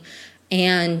 Murray.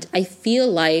 And I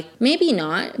feel like, maybe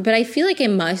not, but I feel like it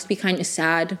must be kind of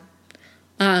sad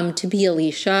to be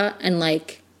Alicia. And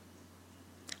like,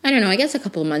 I don't know, I guess a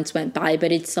couple of months went by,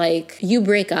 but it's like you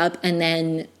break up and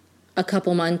then a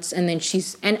couple months and then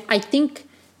and I think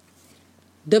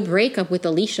the breakup with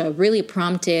Alicia really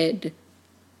prompted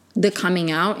the coming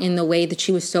out in the way that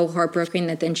she was so heartbroken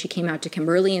that then she came out to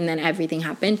Kimberly and then everything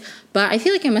happened. But I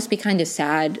feel like it must be kind of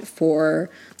sad for,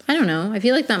 I don't know, I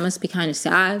feel like that must be kind of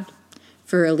sad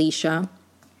for Alicia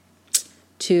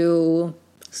to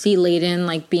see Layden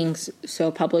like being so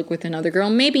public with another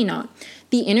girl. Maybe not.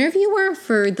 The interviewer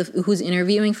who's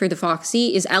interviewing for the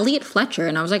Foxy is Elliot Fletcher,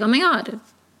 and I was like, oh my god.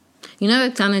 You know,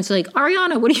 that sounded like,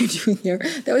 Ariana, what are you doing here?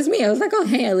 That was me. I was like, oh,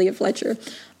 hey, Elliot Fletcher.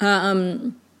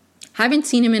 Haven't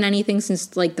seen him in anything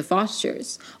since, like, The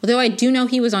Fosters. Although I do know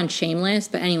he was on Shameless.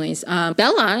 But anyways,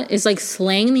 Bella is, like,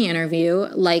 slaying the interview.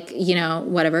 Like, you know,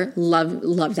 whatever.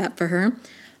 Love that for her.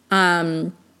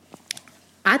 At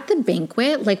the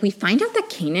banquet, like, we find out that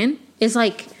Kanan is,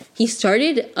 like, he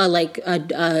started,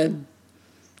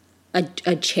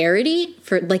 a charity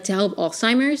for, like, to help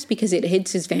Alzheimer's because it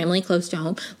hits his family close to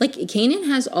home. Like, Kanan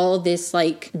has all this,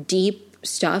 like, deep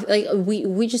stuff. Like, we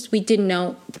didn't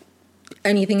know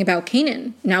anything about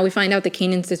Kanan. Now we find out that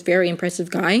Kanan's this very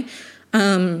impressive guy.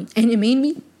 And it made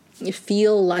me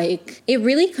feel like it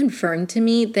really confirmed to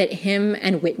me that him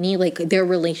and Whitney, like, their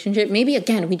relationship, maybe,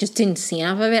 again, we just didn't see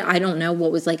enough of it. I don't know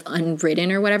what was, like,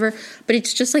 unwritten or whatever. But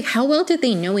it's just, like, how well did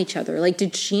they know each other? Like,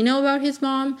 did she know about his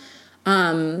mom?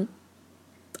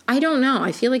 I don't know.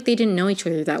 I feel like they didn't know each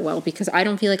other that well because I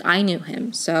don't feel like I knew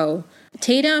him. So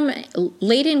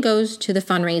Layden goes to the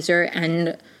fundraiser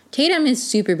and Tatum is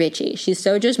super bitchy. She's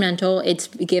so judgmental. It's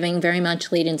giving very much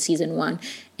Layden season 1.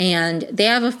 And they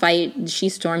have a fight. She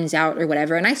storms out or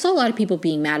whatever. And I saw a lot of people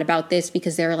being mad about this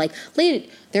because they're like,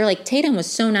 Tatum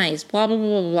was so nice, blah, blah,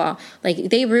 blah, blah, blah. Like,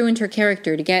 they ruined her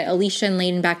character to get Alicia and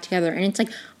Layden back together. And it's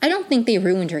like, I don't think they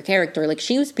ruined her character. Like,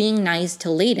 she was being nice to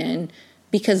Layden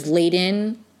because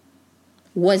Layden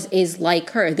is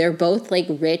like her. They're both, like,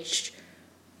 rich,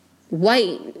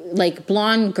 white, like,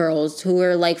 blonde girls who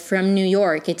are, like, from New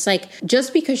York. It's like,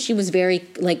 just because she was very,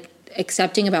 like,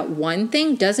 accepting about one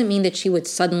thing doesn't mean that she would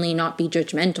suddenly not be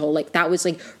judgmental. Like, that was,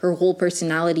 like, her whole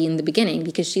personality in the beginning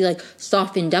because she, like,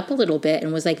 softened up a little bit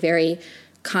and was, like, very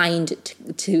kind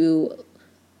to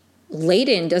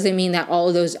Layden. Doesn't mean that all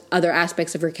of those other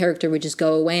aspects of her character would just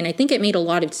go away. And I think it made a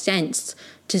lot of sense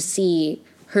to see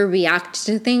her react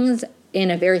to things in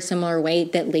a very similar way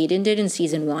that Layden did in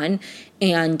season 1.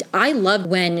 And I loved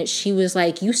when she was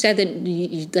like, you said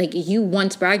that you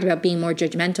once bragged about being more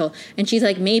judgmental. And she's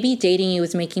like, maybe dating you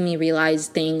is making me realize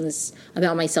things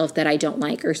about myself that I don't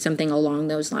like or something along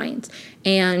those lines.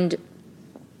 And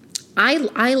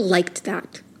I liked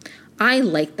that. I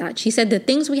liked that. She said the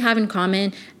things we have in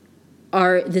common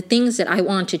are the things that I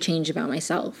want to change about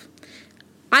myself.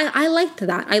 I liked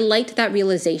that. I liked that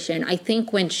realization. I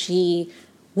think when she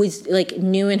was, like,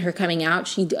 new in her coming out,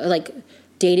 she, like,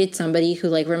 dated somebody who,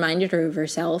 like, reminded her of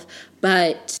herself.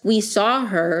 But we saw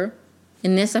her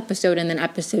in this episode and then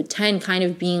episode 10 kind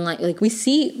of being like we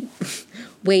see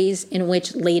ways in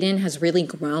which Layden has really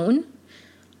grown.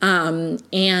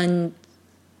 And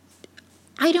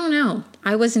I don't know.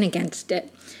 I wasn't against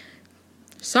it.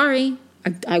 Sorry.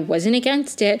 I wasn't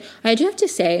against it. I do have to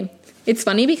say, it's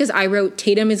funny because I wrote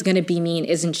Tatum is going to be mean,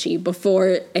 isn't she,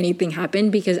 before anything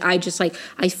happened because I just, like,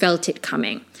 I felt it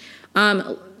coming.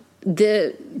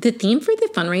 The theme for the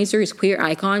fundraiser is queer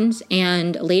icons,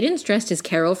 and Layden's dressed as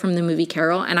Carol from the movie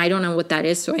Carol, and I don't know what that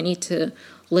is, so I need to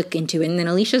look into it. And then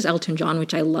Alicia's Elton John,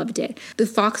 which I loved it. The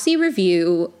Foxy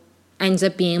review ends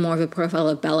up being more of a profile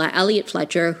of Bella. Elliot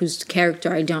Fletcher, whose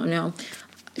character I don't know,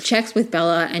 checks with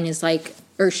Bella and is like,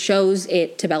 or shows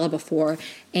it to Bella before,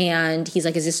 and he's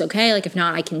like, is this okay? Like, if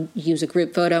not, I can use a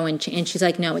group photo. And she's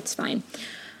like, no, it's fine.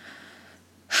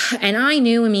 And I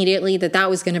knew immediately that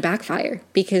was going to backfire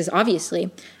because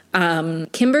obviously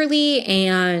Kimberly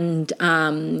and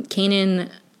Kanan,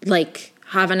 like,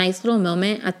 have a nice little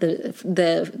moment at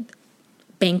the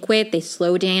banquet. They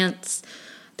slow dance.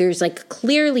 There's, like,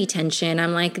 clearly tension.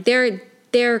 I'm like,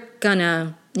 they're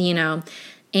gonna, you know,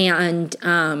 and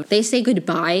they say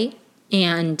goodbye.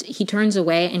 And he turns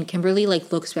away and Kimberly,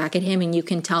 like, looks back at him and you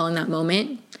can tell in that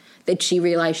moment that she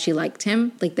realized she liked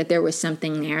him, like, that there was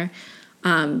something there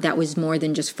that was more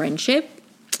than just friendship.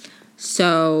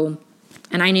 So,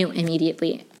 and I knew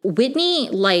immediately. Whitney,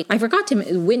 like,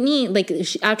 Whitney, like,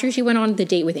 after she went on the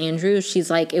date with Andrew, she's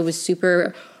like, it was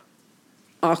super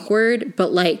awkward,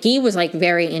 but, like, he was, like,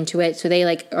 very into it. So they,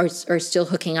 like, are still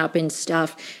hooking up and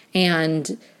stuff.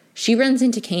 And she runs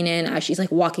into Kanan as she's,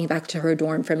 like, walking back to her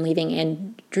dorm from leaving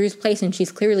Andrew's place, and she's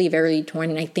clearly very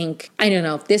torn. And I don't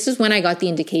know, this is when I got the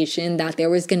indication that there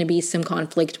was going to be some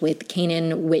conflict with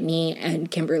Kanan, Whitney,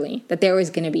 and Kimberly, that there was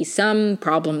going to be some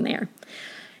problem there.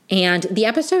 And the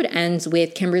episode ends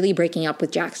with Kimberly breaking up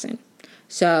with Jackson.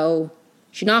 So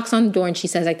she knocks on the door and she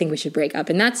says, I think we should break up.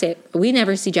 And that's it. We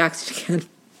never see Jackson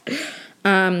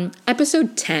again.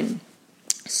 Episode 10.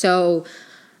 So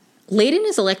Layden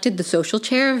is elected the social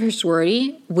chair of her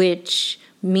sorority, which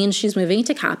means she's moving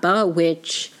to Kappa,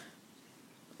 which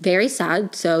very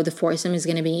sad. So the foursome is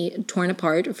going to be torn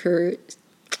apart for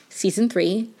season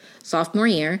 3, sophomore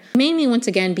year. It made me once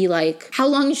again be like, how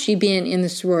long has she been in the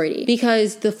sorority?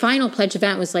 Because the final pledge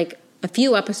event was like a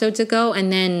few episodes ago,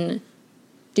 and then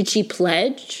did she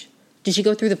pledge? Did she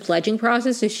go through the pledging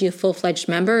process? Is she a full-fledged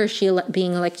member? Or is she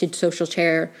being elected social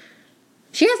chair?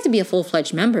 She has to be a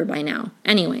full-fledged member by now.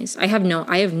 Anyways, I have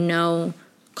no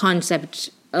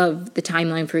concept of the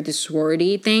timeline for the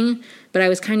sorority thing, but I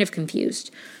was kind of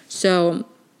confused. So,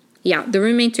 yeah, the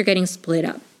roommates are getting split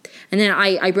up. And then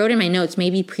I wrote in my notes,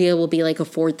 maybe Priya will be like a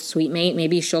 4th suite mate.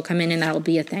 Maybe she'll come in and that'll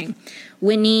be a thing.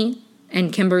 Whitney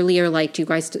and Kimberly are like, do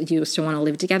you still want to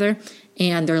live together?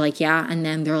 And they're like, yeah. And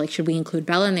then they're like, should we include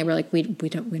Bella? And they were like, we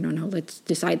don't know. Let's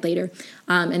decide later.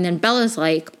 And then Bella's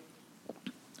like,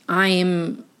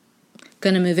 I'm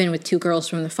going to move in with 2 girls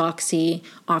from the Foxy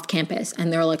off campus.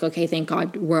 And they're like, okay, thank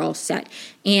God, we're all set.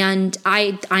 And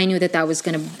I knew that was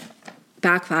going to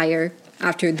backfire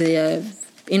after the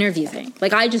interview thing.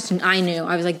 Like, I knew.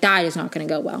 I was like, that is not going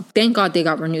to go well. Thank God they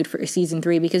got renewed for season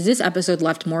 3, because this episode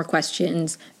left more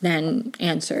questions than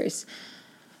answers.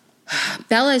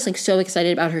 Bella is like so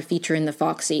excited about her feature in the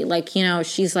Foxy. Like, you know,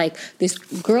 she's like, this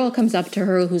girl comes up to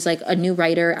her who's like a new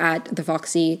writer at the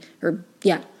Foxy,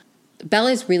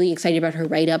 Bella is really excited about her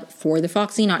write-up for the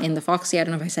Foxy, not in the Foxy. I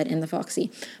don't know if I said in the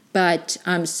Foxy. But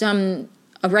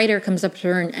a writer comes up to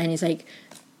her and he's like,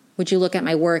 would you look at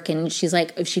my work? And she's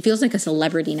like, she feels like a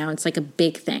celebrity now. It's like a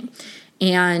big thing.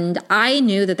 And I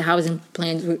knew that the housing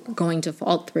plans were going to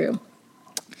fall through.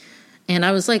 And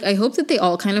I was like, I hope that they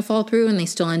all kind of fall through and they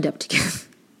still end up together.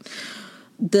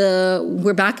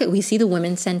 We see the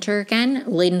Women's Center again.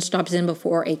 Layden stops in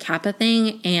before a Kappa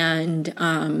thing, and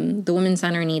the Women's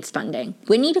Center needs funding.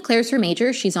 Whitney declares her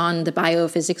major. She's on the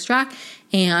biophysics track,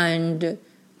 and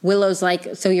Willow's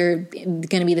like, so you're going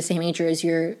to be the same major as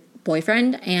your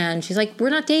boyfriend? And she's like, we're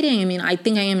not dating. I mean, I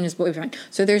think I am his boyfriend.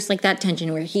 So there's like that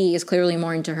tension where he is clearly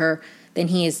more into her than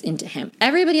he is into him.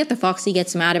 Everybody at the Foxy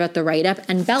gets mad about the write-up,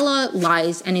 and Bella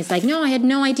lies and is like, no, I had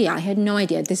no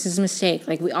idea. This is a mistake.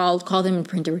 Like, we all call them in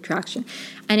print a retraction.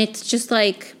 And it's just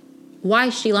like, why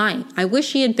is she lying? I wish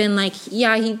she had been like,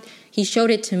 yeah, he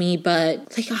showed it to me,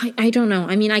 but like, I don't know.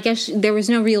 I mean, I guess there was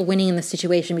no real winning in the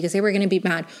situation because they were going to be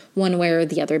mad one way or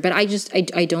the other. But I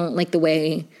don't like the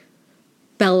way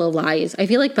Bella lies. I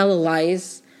feel like Bella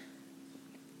lies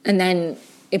and then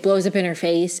it blows up in her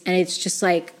face, and it's just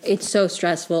like, it's so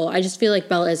stressful. I just feel like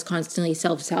Bella is constantly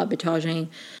self-sabotaging.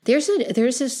 There's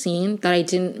a scene that I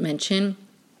didn't mention,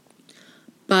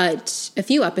 but a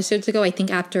few episodes ago, I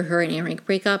think after her and Eric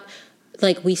break up,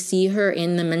 like, we see her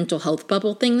in the mental health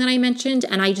bubble thing that I mentioned,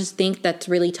 and I just think that's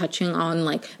really touching on,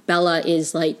 like, Bella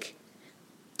is like,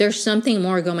 there's something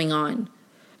more going on.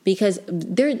 Because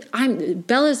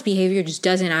Bella's behavior just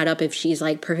doesn't add up if she's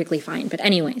like perfectly fine. But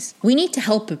anyways, we need to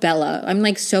help Bella. I'm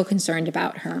like so concerned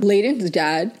about her. Layden's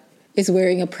dad is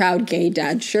wearing a proud gay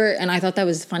dad shirt, and I thought that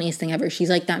was the funniest thing ever. She's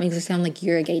like, that makes it sound like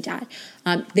you're a gay dad.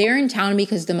 They're in town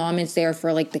because the mom is there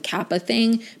for like the Kappa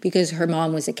thing, because her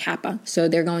mom was a Kappa. So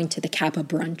they're going to the Kappa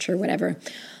brunch or whatever.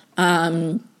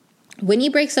 Whitney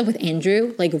breaks up with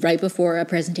Andrew, like, right before a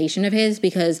presentation of his,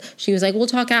 because she was like, we'll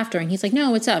talk after. And he's like, no,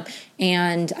 what's up?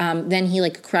 And then he,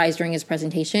 like, cries during his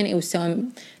presentation. It was so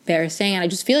embarrassing. And I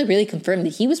just feel like really confirmed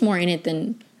that he was more in it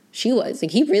than she was. Like,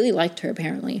 he really liked her,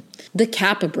 apparently. The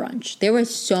Kappa brunch. There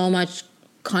was so much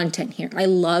content here. I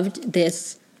loved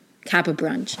this Kappa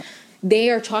brunch. They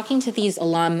are talking to these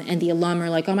alum, and the alum are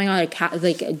like, oh, my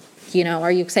God, you know,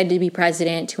 are you excited to be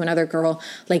president? To another girl,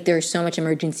 like, there's so much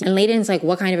emergency. And Layden's like,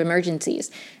 what kind of emergencies?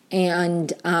 And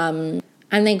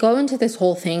they go into this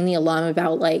whole thing, the alum,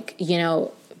 about, like, you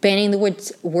know, banning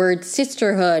the word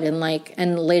sisterhood. And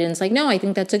Layden's like, no, I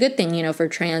think that's a good thing, you know, for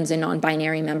trans and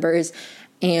non-binary members.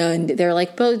 And they're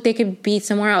like, but they could be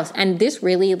somewhere else. And this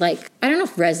really, like, I don't know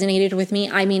if resonated with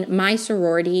me. I mean, my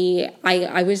sorority,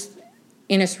 I was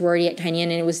in a sorority at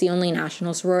Kenyon, and it was the only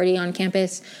national sorority on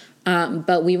campus.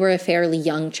 But we were a fairly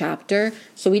young chapter,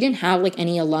 so we didn't have, like,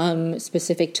 any alum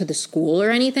specific to the school or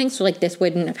anything. So, like, this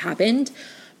wouldn't have happened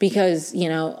because, you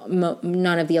know,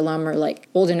 none of the alum are, like,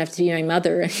 old enough to be my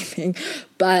mother or anything.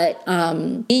 But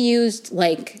we used,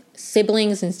 like,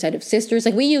 siblings instead of sisters.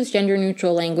 Like, we used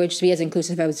gender-neutral language to be as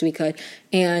inclusive as we could.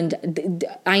 And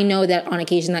I know that on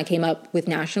occasion that came up with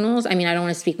nationals. I mean, I don't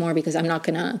want to speak more because I'm not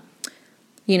going to,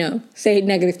 you know, say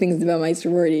negative things about my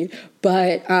sorority,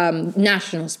 but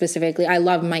national specifically, I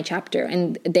love my chapter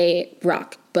and they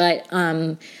rock. But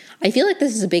I feel like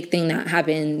this is a big thing that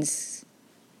happens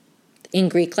in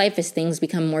Greek life as things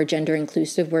become more gender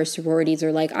inclusive, where sororities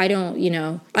are like, I don't,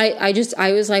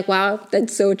 I was like, wow,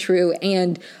 that's so true.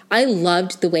 And I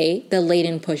loved the way that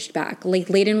Layden pushed back. Like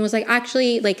Layden was like,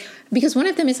 actually, like, because one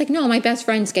of them is like, no, my best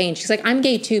friend's gay. And she's like, I'm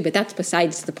gay too, but that's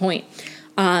besides the point.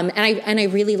 And I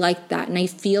really liked that. And I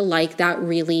feel like that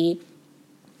really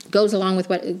goes along with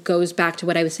what goes back to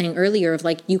what I was saying earlier of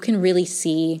like, you can really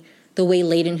see the way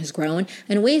Layden has grown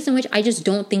and ways in which I just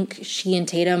don't think she and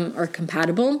Tatum are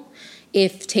compatible.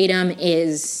 If Tatum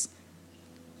is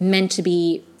meant to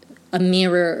be a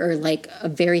mirror or like a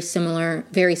very similar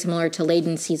to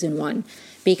Layden season 1,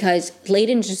 because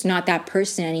Layden's just not that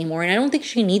person anymore. And I don't think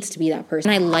she needs to be that person.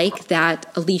 And I like that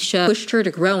Alicia pushed her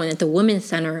to grow and that the Women's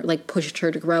Center like pushed her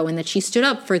to grow and that she stood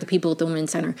up for the people at the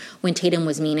Women's Center when Tatum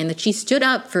was mean and that she stood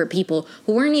up for people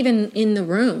who weren't even in the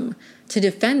room to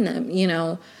defend them,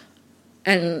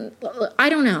 And I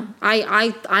don't know.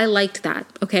 I liked that,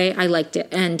 okay? I liked it.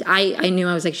 And I knew,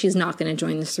 I was like, she's not going to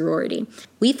join the sorority.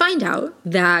 We find out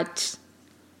that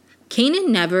Kanan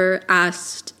never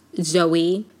asked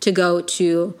Zoe to go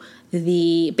to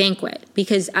the banquet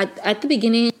because at the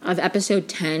beginning of episode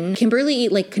 10, Kimberly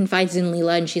like confides in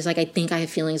Leela and she's like, I think I have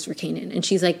feelings for Kanan. And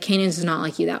she's like, Kanan's not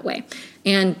like you that way.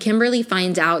 And Kimberly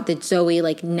finds out that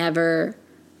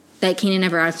Kanan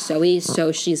never asked Zoe,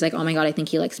 so she's like, oh my God, I think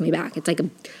he likes me back. It's like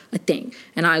a thing.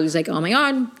 And I was like, oh my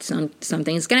God,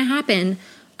 something's going to happen.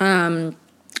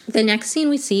 The next scene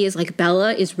we see is like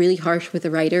Bella is really harsh with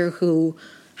the writer who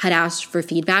had asked for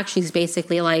feedback. She's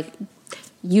basically like,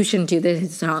 you shouldn't do this.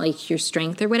 It's not like your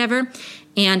strength or whatever.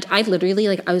 And I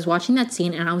literally I was watching that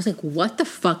scene and I was like, what the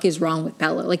fuck is wrong with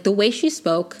Bella? Like the way she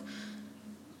spoke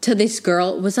to this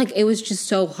girl was like, it was just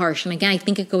so harsh. And again, I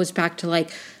think it goes back to like,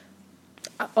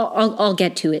 I'll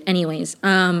get to it anyways.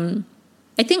 I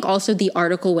think also the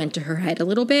article went to her head a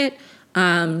little bit.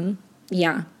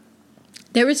 Yeah.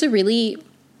 There was a really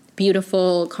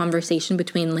beautiful conversation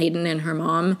between Layden and her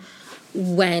mom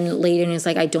when Layden is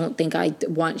like, I don't think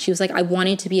she was like, I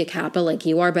wanted to be a Kappa like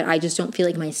you are, but I just don't feel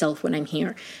like myself when I'm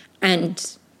here.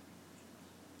 And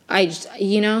I just,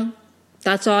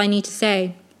 that's all I need to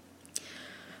say.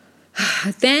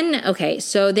 Then, okay,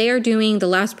 so they are doing the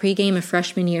last pregame of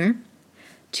freshman year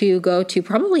to go to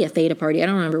probably a theta party. I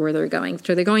don't remember where they're going.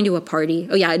 So they're going to a party.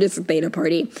 Oh yeah, it is a theta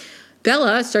party.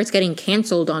 Bella starts getting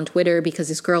canceled on Twitter because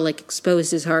this girl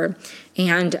exposes her.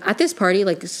 And at this party,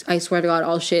 I swear to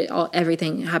God,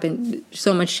 everything happened.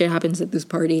 So much shit happens at this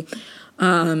party.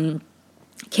 Kanan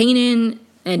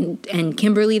and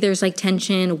Kimberly, there's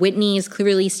tension. Whitney is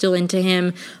clearly still into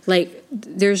him. I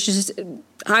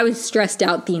was stressed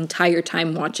out the entire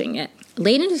time watching it.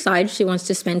 Layden decides she wants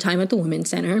to spend time at the Women's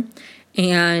Center.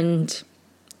 And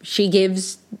she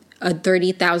gives a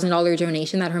 $30,000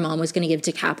 donation that her mom was going to give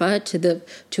to Kappa to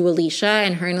Alicia,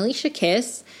 and her and Alicia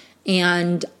kiss.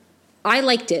 And I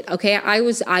liked it. Okay. I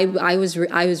was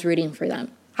rooting for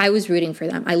them. I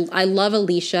love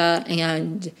Alicia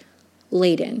and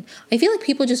Layden. I feel like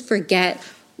people just forget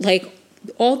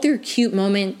all their cute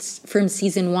moments from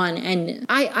season 1. And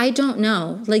I don't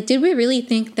know. Did we really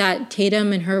think that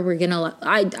Tatum and her were gonna...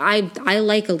 I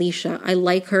like Alicia. I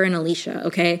like her and Alicia,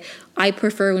 okay? I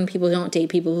prefer when people don't date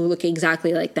people who look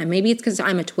exactly like them. Maybe it's because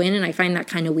I'm a twin and I find that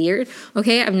kind of weird,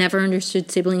 okay? I've never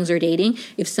understood siblings or dating.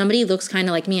 If somebody looks kind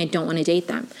of like me, I don't want to date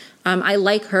them. I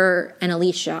like her and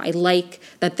Alicia. I like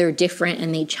that they're different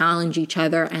and they challenge each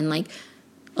other, and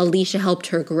Alicia helped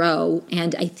her grow.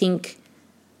 And I think...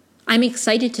 I'm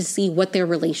excited to see what their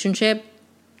relationship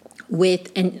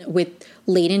with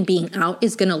Layden being out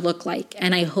is going to look like.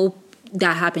 And I hope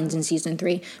that happens in season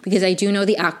 3, because I do know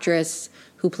the actress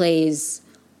who plays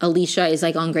Alicia is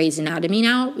on Grey's Anatomy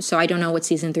now. So I don't know what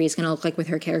season 3 is going to look like with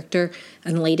her character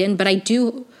and Layden, but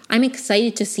I'm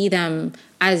excited to see them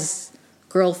as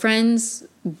girlfriends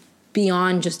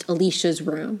beyond just Alicia's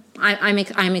room.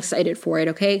 I'm excited for it.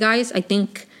 Okay, guys, I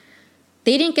think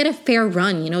they didn't get a fair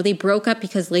run. They broke up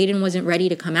because Layden wasn't ready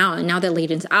to come out. And now that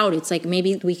Layden's out, it's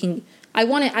maybe we can... I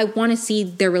want to see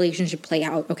their relationship play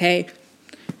out, okay?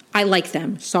 I like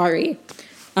them. Sorry.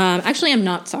 Actually, I'm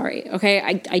not sorry,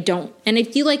 okay? I don't. And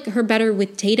if you like her better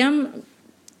with Tatum,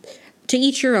 to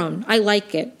each your own. I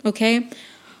like it, okay?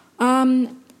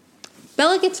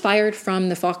 Bella gets fired from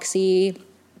the Foxy.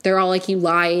 They're all like, you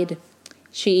lied.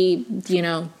 She,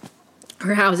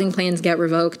 her housing plans get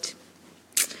revoked.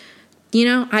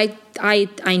 Whatever.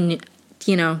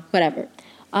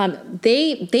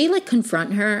 They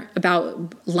confront her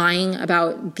about lying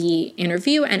about the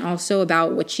interview and also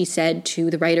about what she said to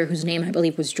the writer whose name I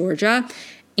believe was Georgia.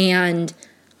 And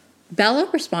Bella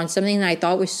responds something that I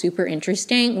thought was super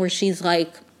interesting, where she's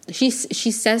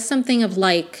she says something of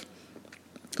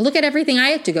look at everything I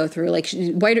had to go through. Like,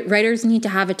 writers need to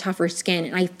have a tougher skin.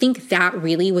 And I think that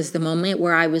really was the moment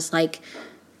where I was like,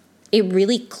 it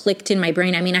really clicked in my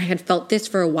brain. I mean, I had felt this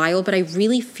for a while, but I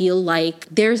really feel like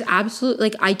there's absolute,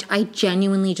 like, I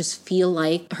genuinely just feel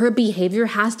like her behavior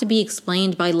has to be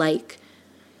explained by like,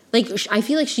 I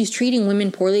feel like she's treating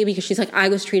women poorly because she's like, I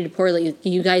was treated poorly.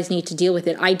 You guys need to deal with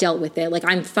it. I dealt with it. Like,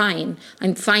 I'm fine.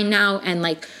 I'm fine now. And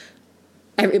like,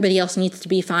 everybody else needs to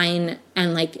be fine.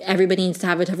 And like, everybody needs to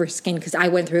have a tougher skin because I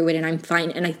went through it and I'm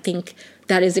fine. And I think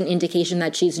that is an indication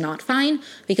that she's not fine,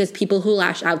 because people who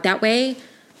lash out that way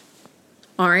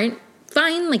aren't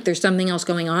fine. Like, there's something else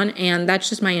going on. And that's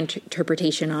just my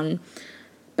interpretation on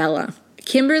Bella.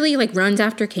 Kimberly like runs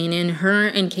after Kanan. Her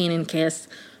and Kanan kiss.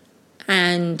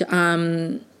 And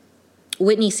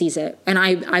Whitney sees it. And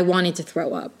I wanted to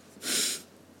throw up.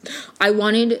 I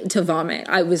wanted to vomit.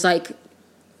 I was like,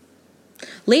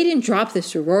 Layden dropped the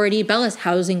sorority. Bella's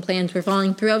housing plans were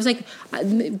falling through. I was like,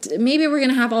 maybe we're going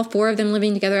to have all 4 of them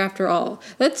living together after all.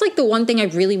 That's like the one thing I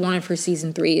really wanted for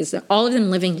season 3, is that all of them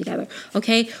living together.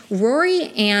 Okay. Rory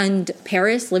and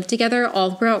Paris lived together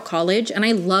all throughout college. And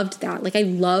I loved that. Like, I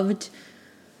loved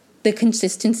the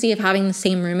consistency of having the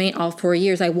same roommate all 4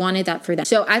 years. I wanted that for them.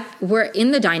 So we're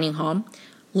in the dining hall.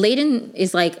 Layden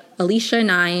is like, Alicia and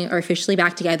I are officially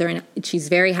back together, and she's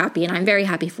very happy, and I'm very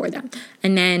happy for them.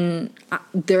 And then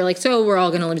they're like, so we're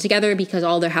all going to live together because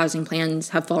all their housing plans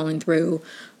have fallen through,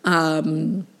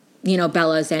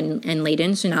 Bella's and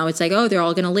Layden. So now it's like, oh, they're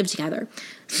all going to live together.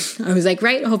 I was like,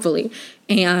 right, hopefully.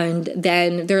 And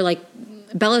then they're like,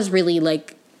 Bella's really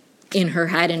like in her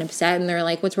head and upset, and they're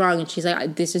like, what's wrong? And she's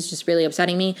like, this is just really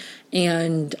upsetting me.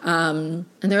 And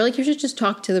they're like, you should just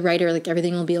talk to the writer, like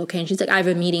everything will be okay. And she's like, I have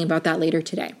a meeting about that later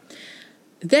today.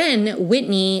 Then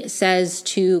Whitney says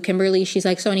to Kimberly, she's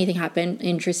like, so anything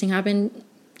interesting happened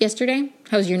yesterday?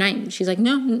 How was your night? She's like,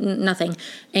 no, nothing.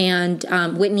 And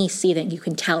Whitney's seething, you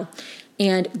can tell.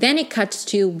 And then it cuts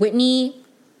to Whitney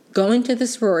going to the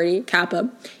sorority,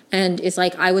 Kappa, and is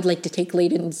like, I would like to take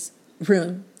Layden's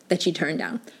room that she turned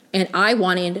down. And I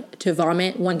wanted to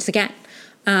vomit once again.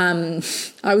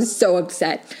 I was so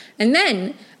upset. And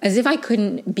then, as if I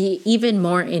couldn't be even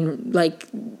more in, like,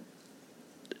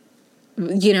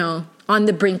 on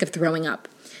the brink of throwing up,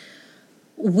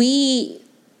 the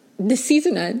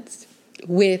season ends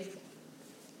with,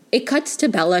 it cuts to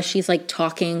Bella. She's like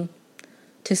talking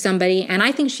to somebody, and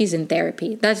I think she's in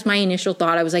therapy. That's my initial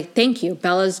thought. I was like, thank you,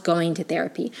 Bella's going to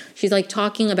therapy. She's like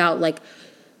talking about like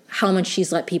how much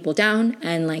she's let people down,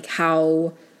 and like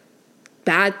how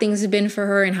bad things have been for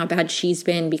her and how bad she's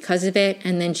been because of it.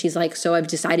 And then she's like, so I've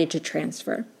decided to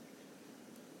transfer.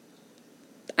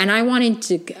 And I wanted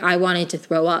to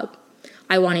throw up.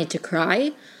 I wanted to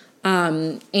cry.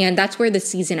 And that's where the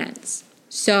season ends.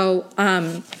 So,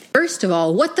 first of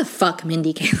all, what the fuck,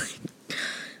 Mindy Kaling?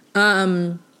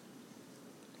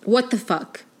 What the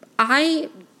fuck?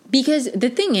 Because the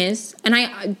thing is,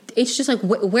 it's just like,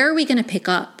 where are we going to pick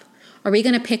up? Are we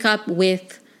going to pick up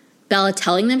with Bella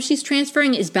telling them she's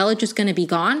transferring? Is Bella just going to be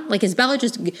gone? Like, is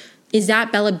that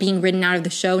Bella being written out of the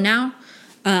show now?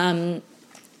 I'm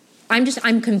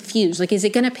confused. Like, is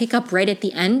it going to pick up right at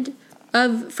the end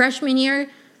of freshman year?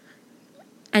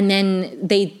 And then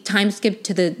they time skip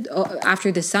to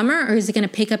after the summer? Or is it going to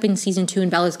pick up in season 2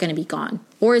 and Bella's going to be gone?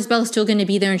 Or is Bella still going to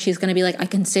be there and she's going to be like, I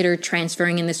considered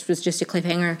transferring and this was just a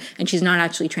cliffhanger and she's not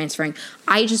actually transferring?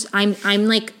 I'm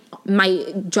like, my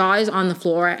jaw is on the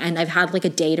floor and I've had like a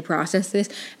day to process this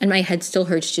and my head still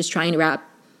hurts just trying to wrap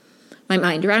my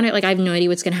mind around it. Like, I have no idea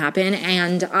what's going to happen.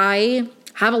 And I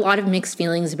have a lot of mixed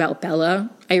feelings about Bella.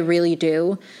 I really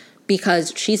do,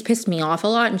 because she's pissed me off a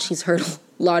lot and she's hurt a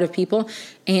lot of people,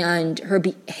 and her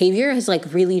behavior has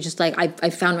like really just like, I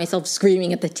found myself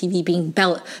screaming at the TV being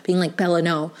like, Bella,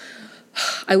 no.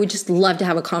 I would just love to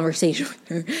have a conversation with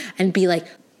her and be like,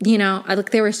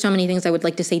 there were so many things I would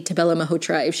like to say to Bella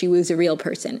Malhotra if she was a real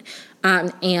person.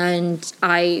 And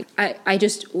I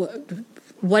just,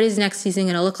 what is next season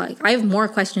going to look like? I have more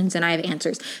questions than I have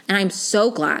answers. And I'm so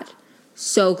glad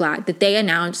that they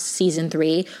announced season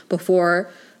 3 before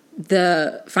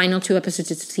the final 2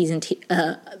 episodes of season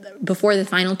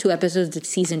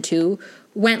season 2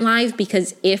 went live,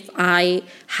 because if I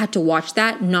had to watch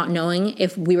that not knowing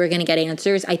if we were going to get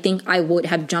answers, I think I would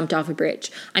have jumped off a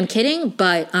bridge. I'm kidding,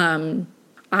 but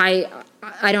I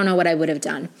don't know what I would have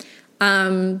done.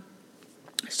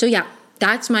 So yeah,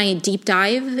 that's my deep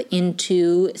dive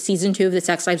into season 2 of The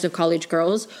Sex Lives of College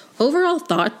Girls. Overall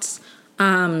thoughts,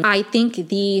 I think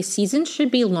the season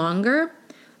should be longer,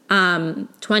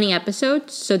 20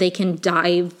 episodes, so they can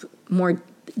dive more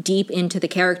deep into the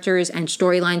characters and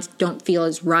storylines don't feel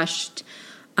as rushed.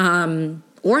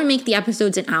 or make the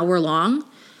episodes an hour long.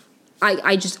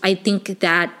 I think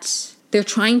that they're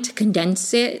trying to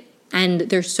condense it, and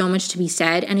there's so much to be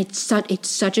said, and it's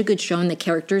such a good show, and the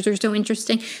characters are so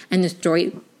interesting, and the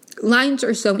storylines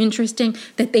are so interesting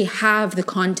that they have the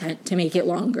content to make it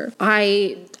longer.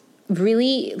 I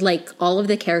really like all of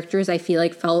the characters. I feel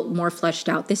like felt more fleshed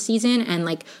out this season and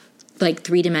like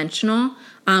three-dimensional.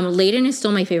 Layden is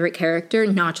still my favorite character,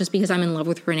 not just because I'm in love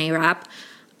with Renee Rapp.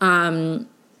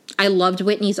 I loved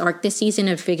Whitney's arc this season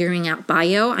of figuring out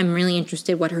bio. I'm really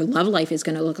interested what her love life is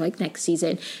going to look like next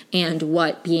season and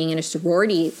what being in a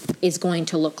sorority is going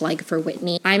to look like for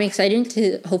Whitney. I'm excited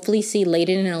to hopefully see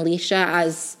Layden and Alicia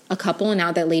as a couple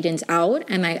now that Layden's out,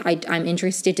 and I'm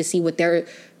interested to see what their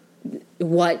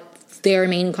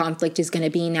main conflict is going to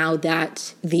be now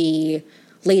that the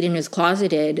Layden is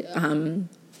closeted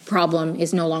problem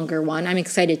is no longer one. I'm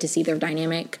excited to see their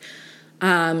dynamic.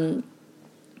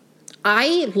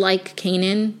 I like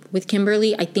Kanan with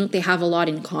Kimberly. I think they have a lot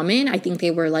in common. I think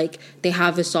they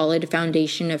have a solid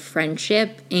foundation of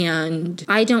friendship, and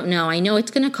I don't know. I know it's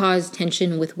going to cause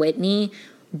tension with Whitney,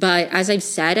 but as I've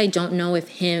said, I don't know if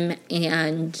Kanan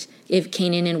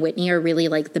and Whitney are really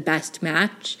like the best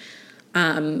match.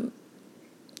 And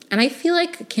I feel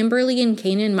like Kimberly and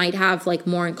Kanan might have like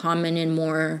more in common and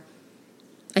more,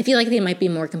 I feel like they might be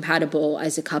more compatible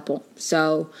as a couple.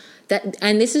 So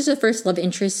and this is the first love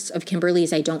interest of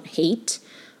Kimberly's I don't hate.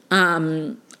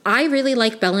 I really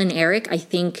like Bella and Eric. I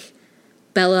think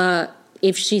Bella,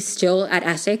 if she's still at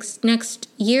Essex next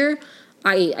year,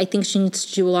 I think she needs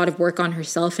to do a lot of work on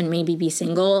herself and maybe be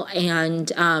single and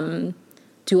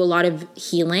do a lot of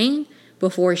healing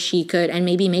before she could, and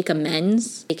maybe make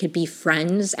amends. It could be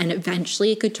friends, and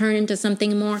eventually it could turn into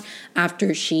something more after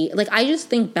I just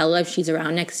think Bella, if she's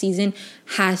around next season,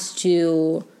 has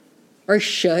to, or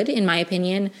should, in my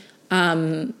opinion,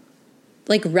 reckon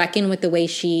with the way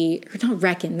not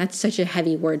reckon, that's such a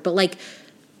heavy word, but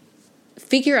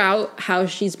figure out how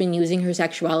she's been using her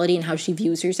sexuality and how she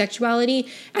views her sexuality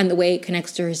and the way it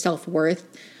connects to her self-worth.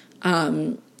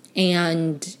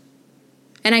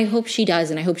 And I hope she does,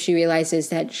 and I hope she realizes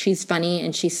that she's funny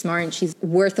and she's smart and she's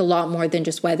worth a lot more than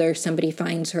just whether somebody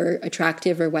finds her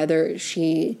attractive or whether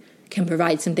she can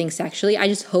provide something sexually. I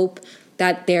just hope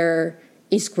that there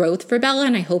is growth for Bella,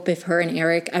 and I hope if her and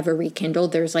Eric ever rekindle,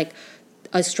 there's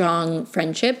a strong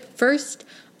friendship first.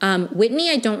 Whitney,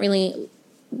 I don't really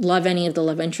love any of the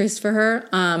love interests for her.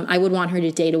 I would want her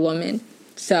to date a woman.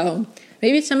 So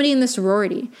maybe it's somebody in the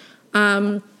sorority.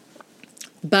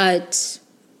 But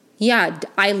yeah,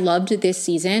 I loved this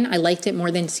season. I liked it more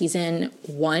than season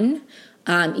 1.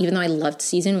 Even though I loved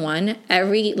season 1,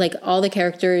 all the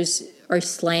characters are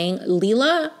slaying.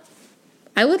 Leela,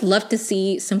 I would love to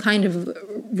see some kind of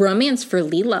romance for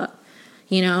Leela.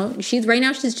 You know, she's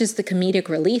just the comedic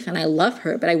relief, and I love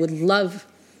her, but I would love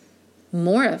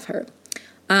more of her.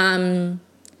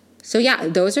 So yeah,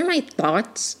 those are my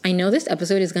thoughts. I know this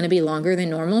episode is going to be longer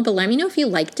than normal, but let me know if you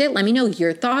liked it. Let me know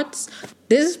your thoughts.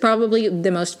 This is probably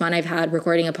the most fun I've had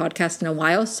recording a podcast in a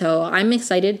while, so I'm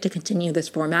excited to continue this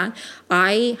format.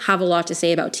 I have a lot to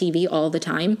say about TV all the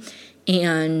time,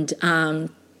 and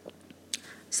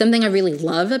something I really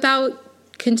love about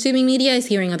consuming media is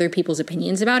hearing other people's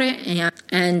opinions about it,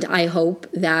 and I hope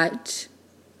that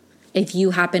if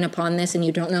you happen upon this and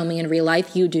you don't know me in real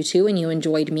life, you do too, and you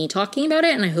enjoyed me talking about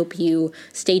it, and I hope you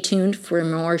stay tuned for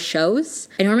more shows.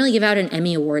 I normally give out an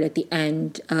Emmy Award at the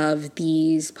end of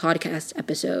these podcast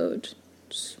episodes.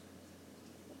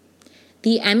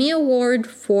 The Emmy Award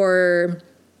for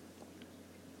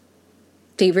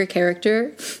favorite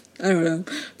character, I don't know,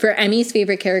 for Emmy's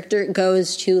favorite character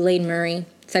goes to Layden Murray,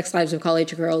 Sex Lives of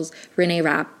College Girls, Renee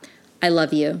Rapp. I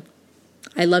love you.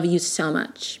 I love you so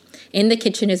much. In the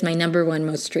Kitchen is my #1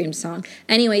 most streamed song.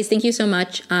 Anyways, thank you so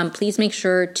much. Please make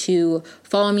sure to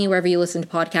follow me wherever you listen to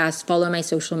podcasts. Follow my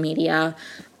social media.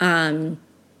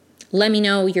 Let me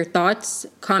know your thoughts,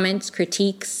 comments,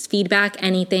 critiques, feedback.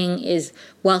 Anything is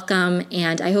welcome.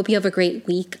 And I hope you have a great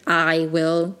week. I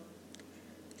will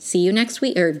see you next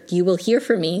week, or you will hear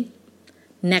from me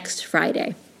next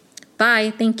Friday.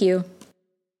 Bye. Thank you.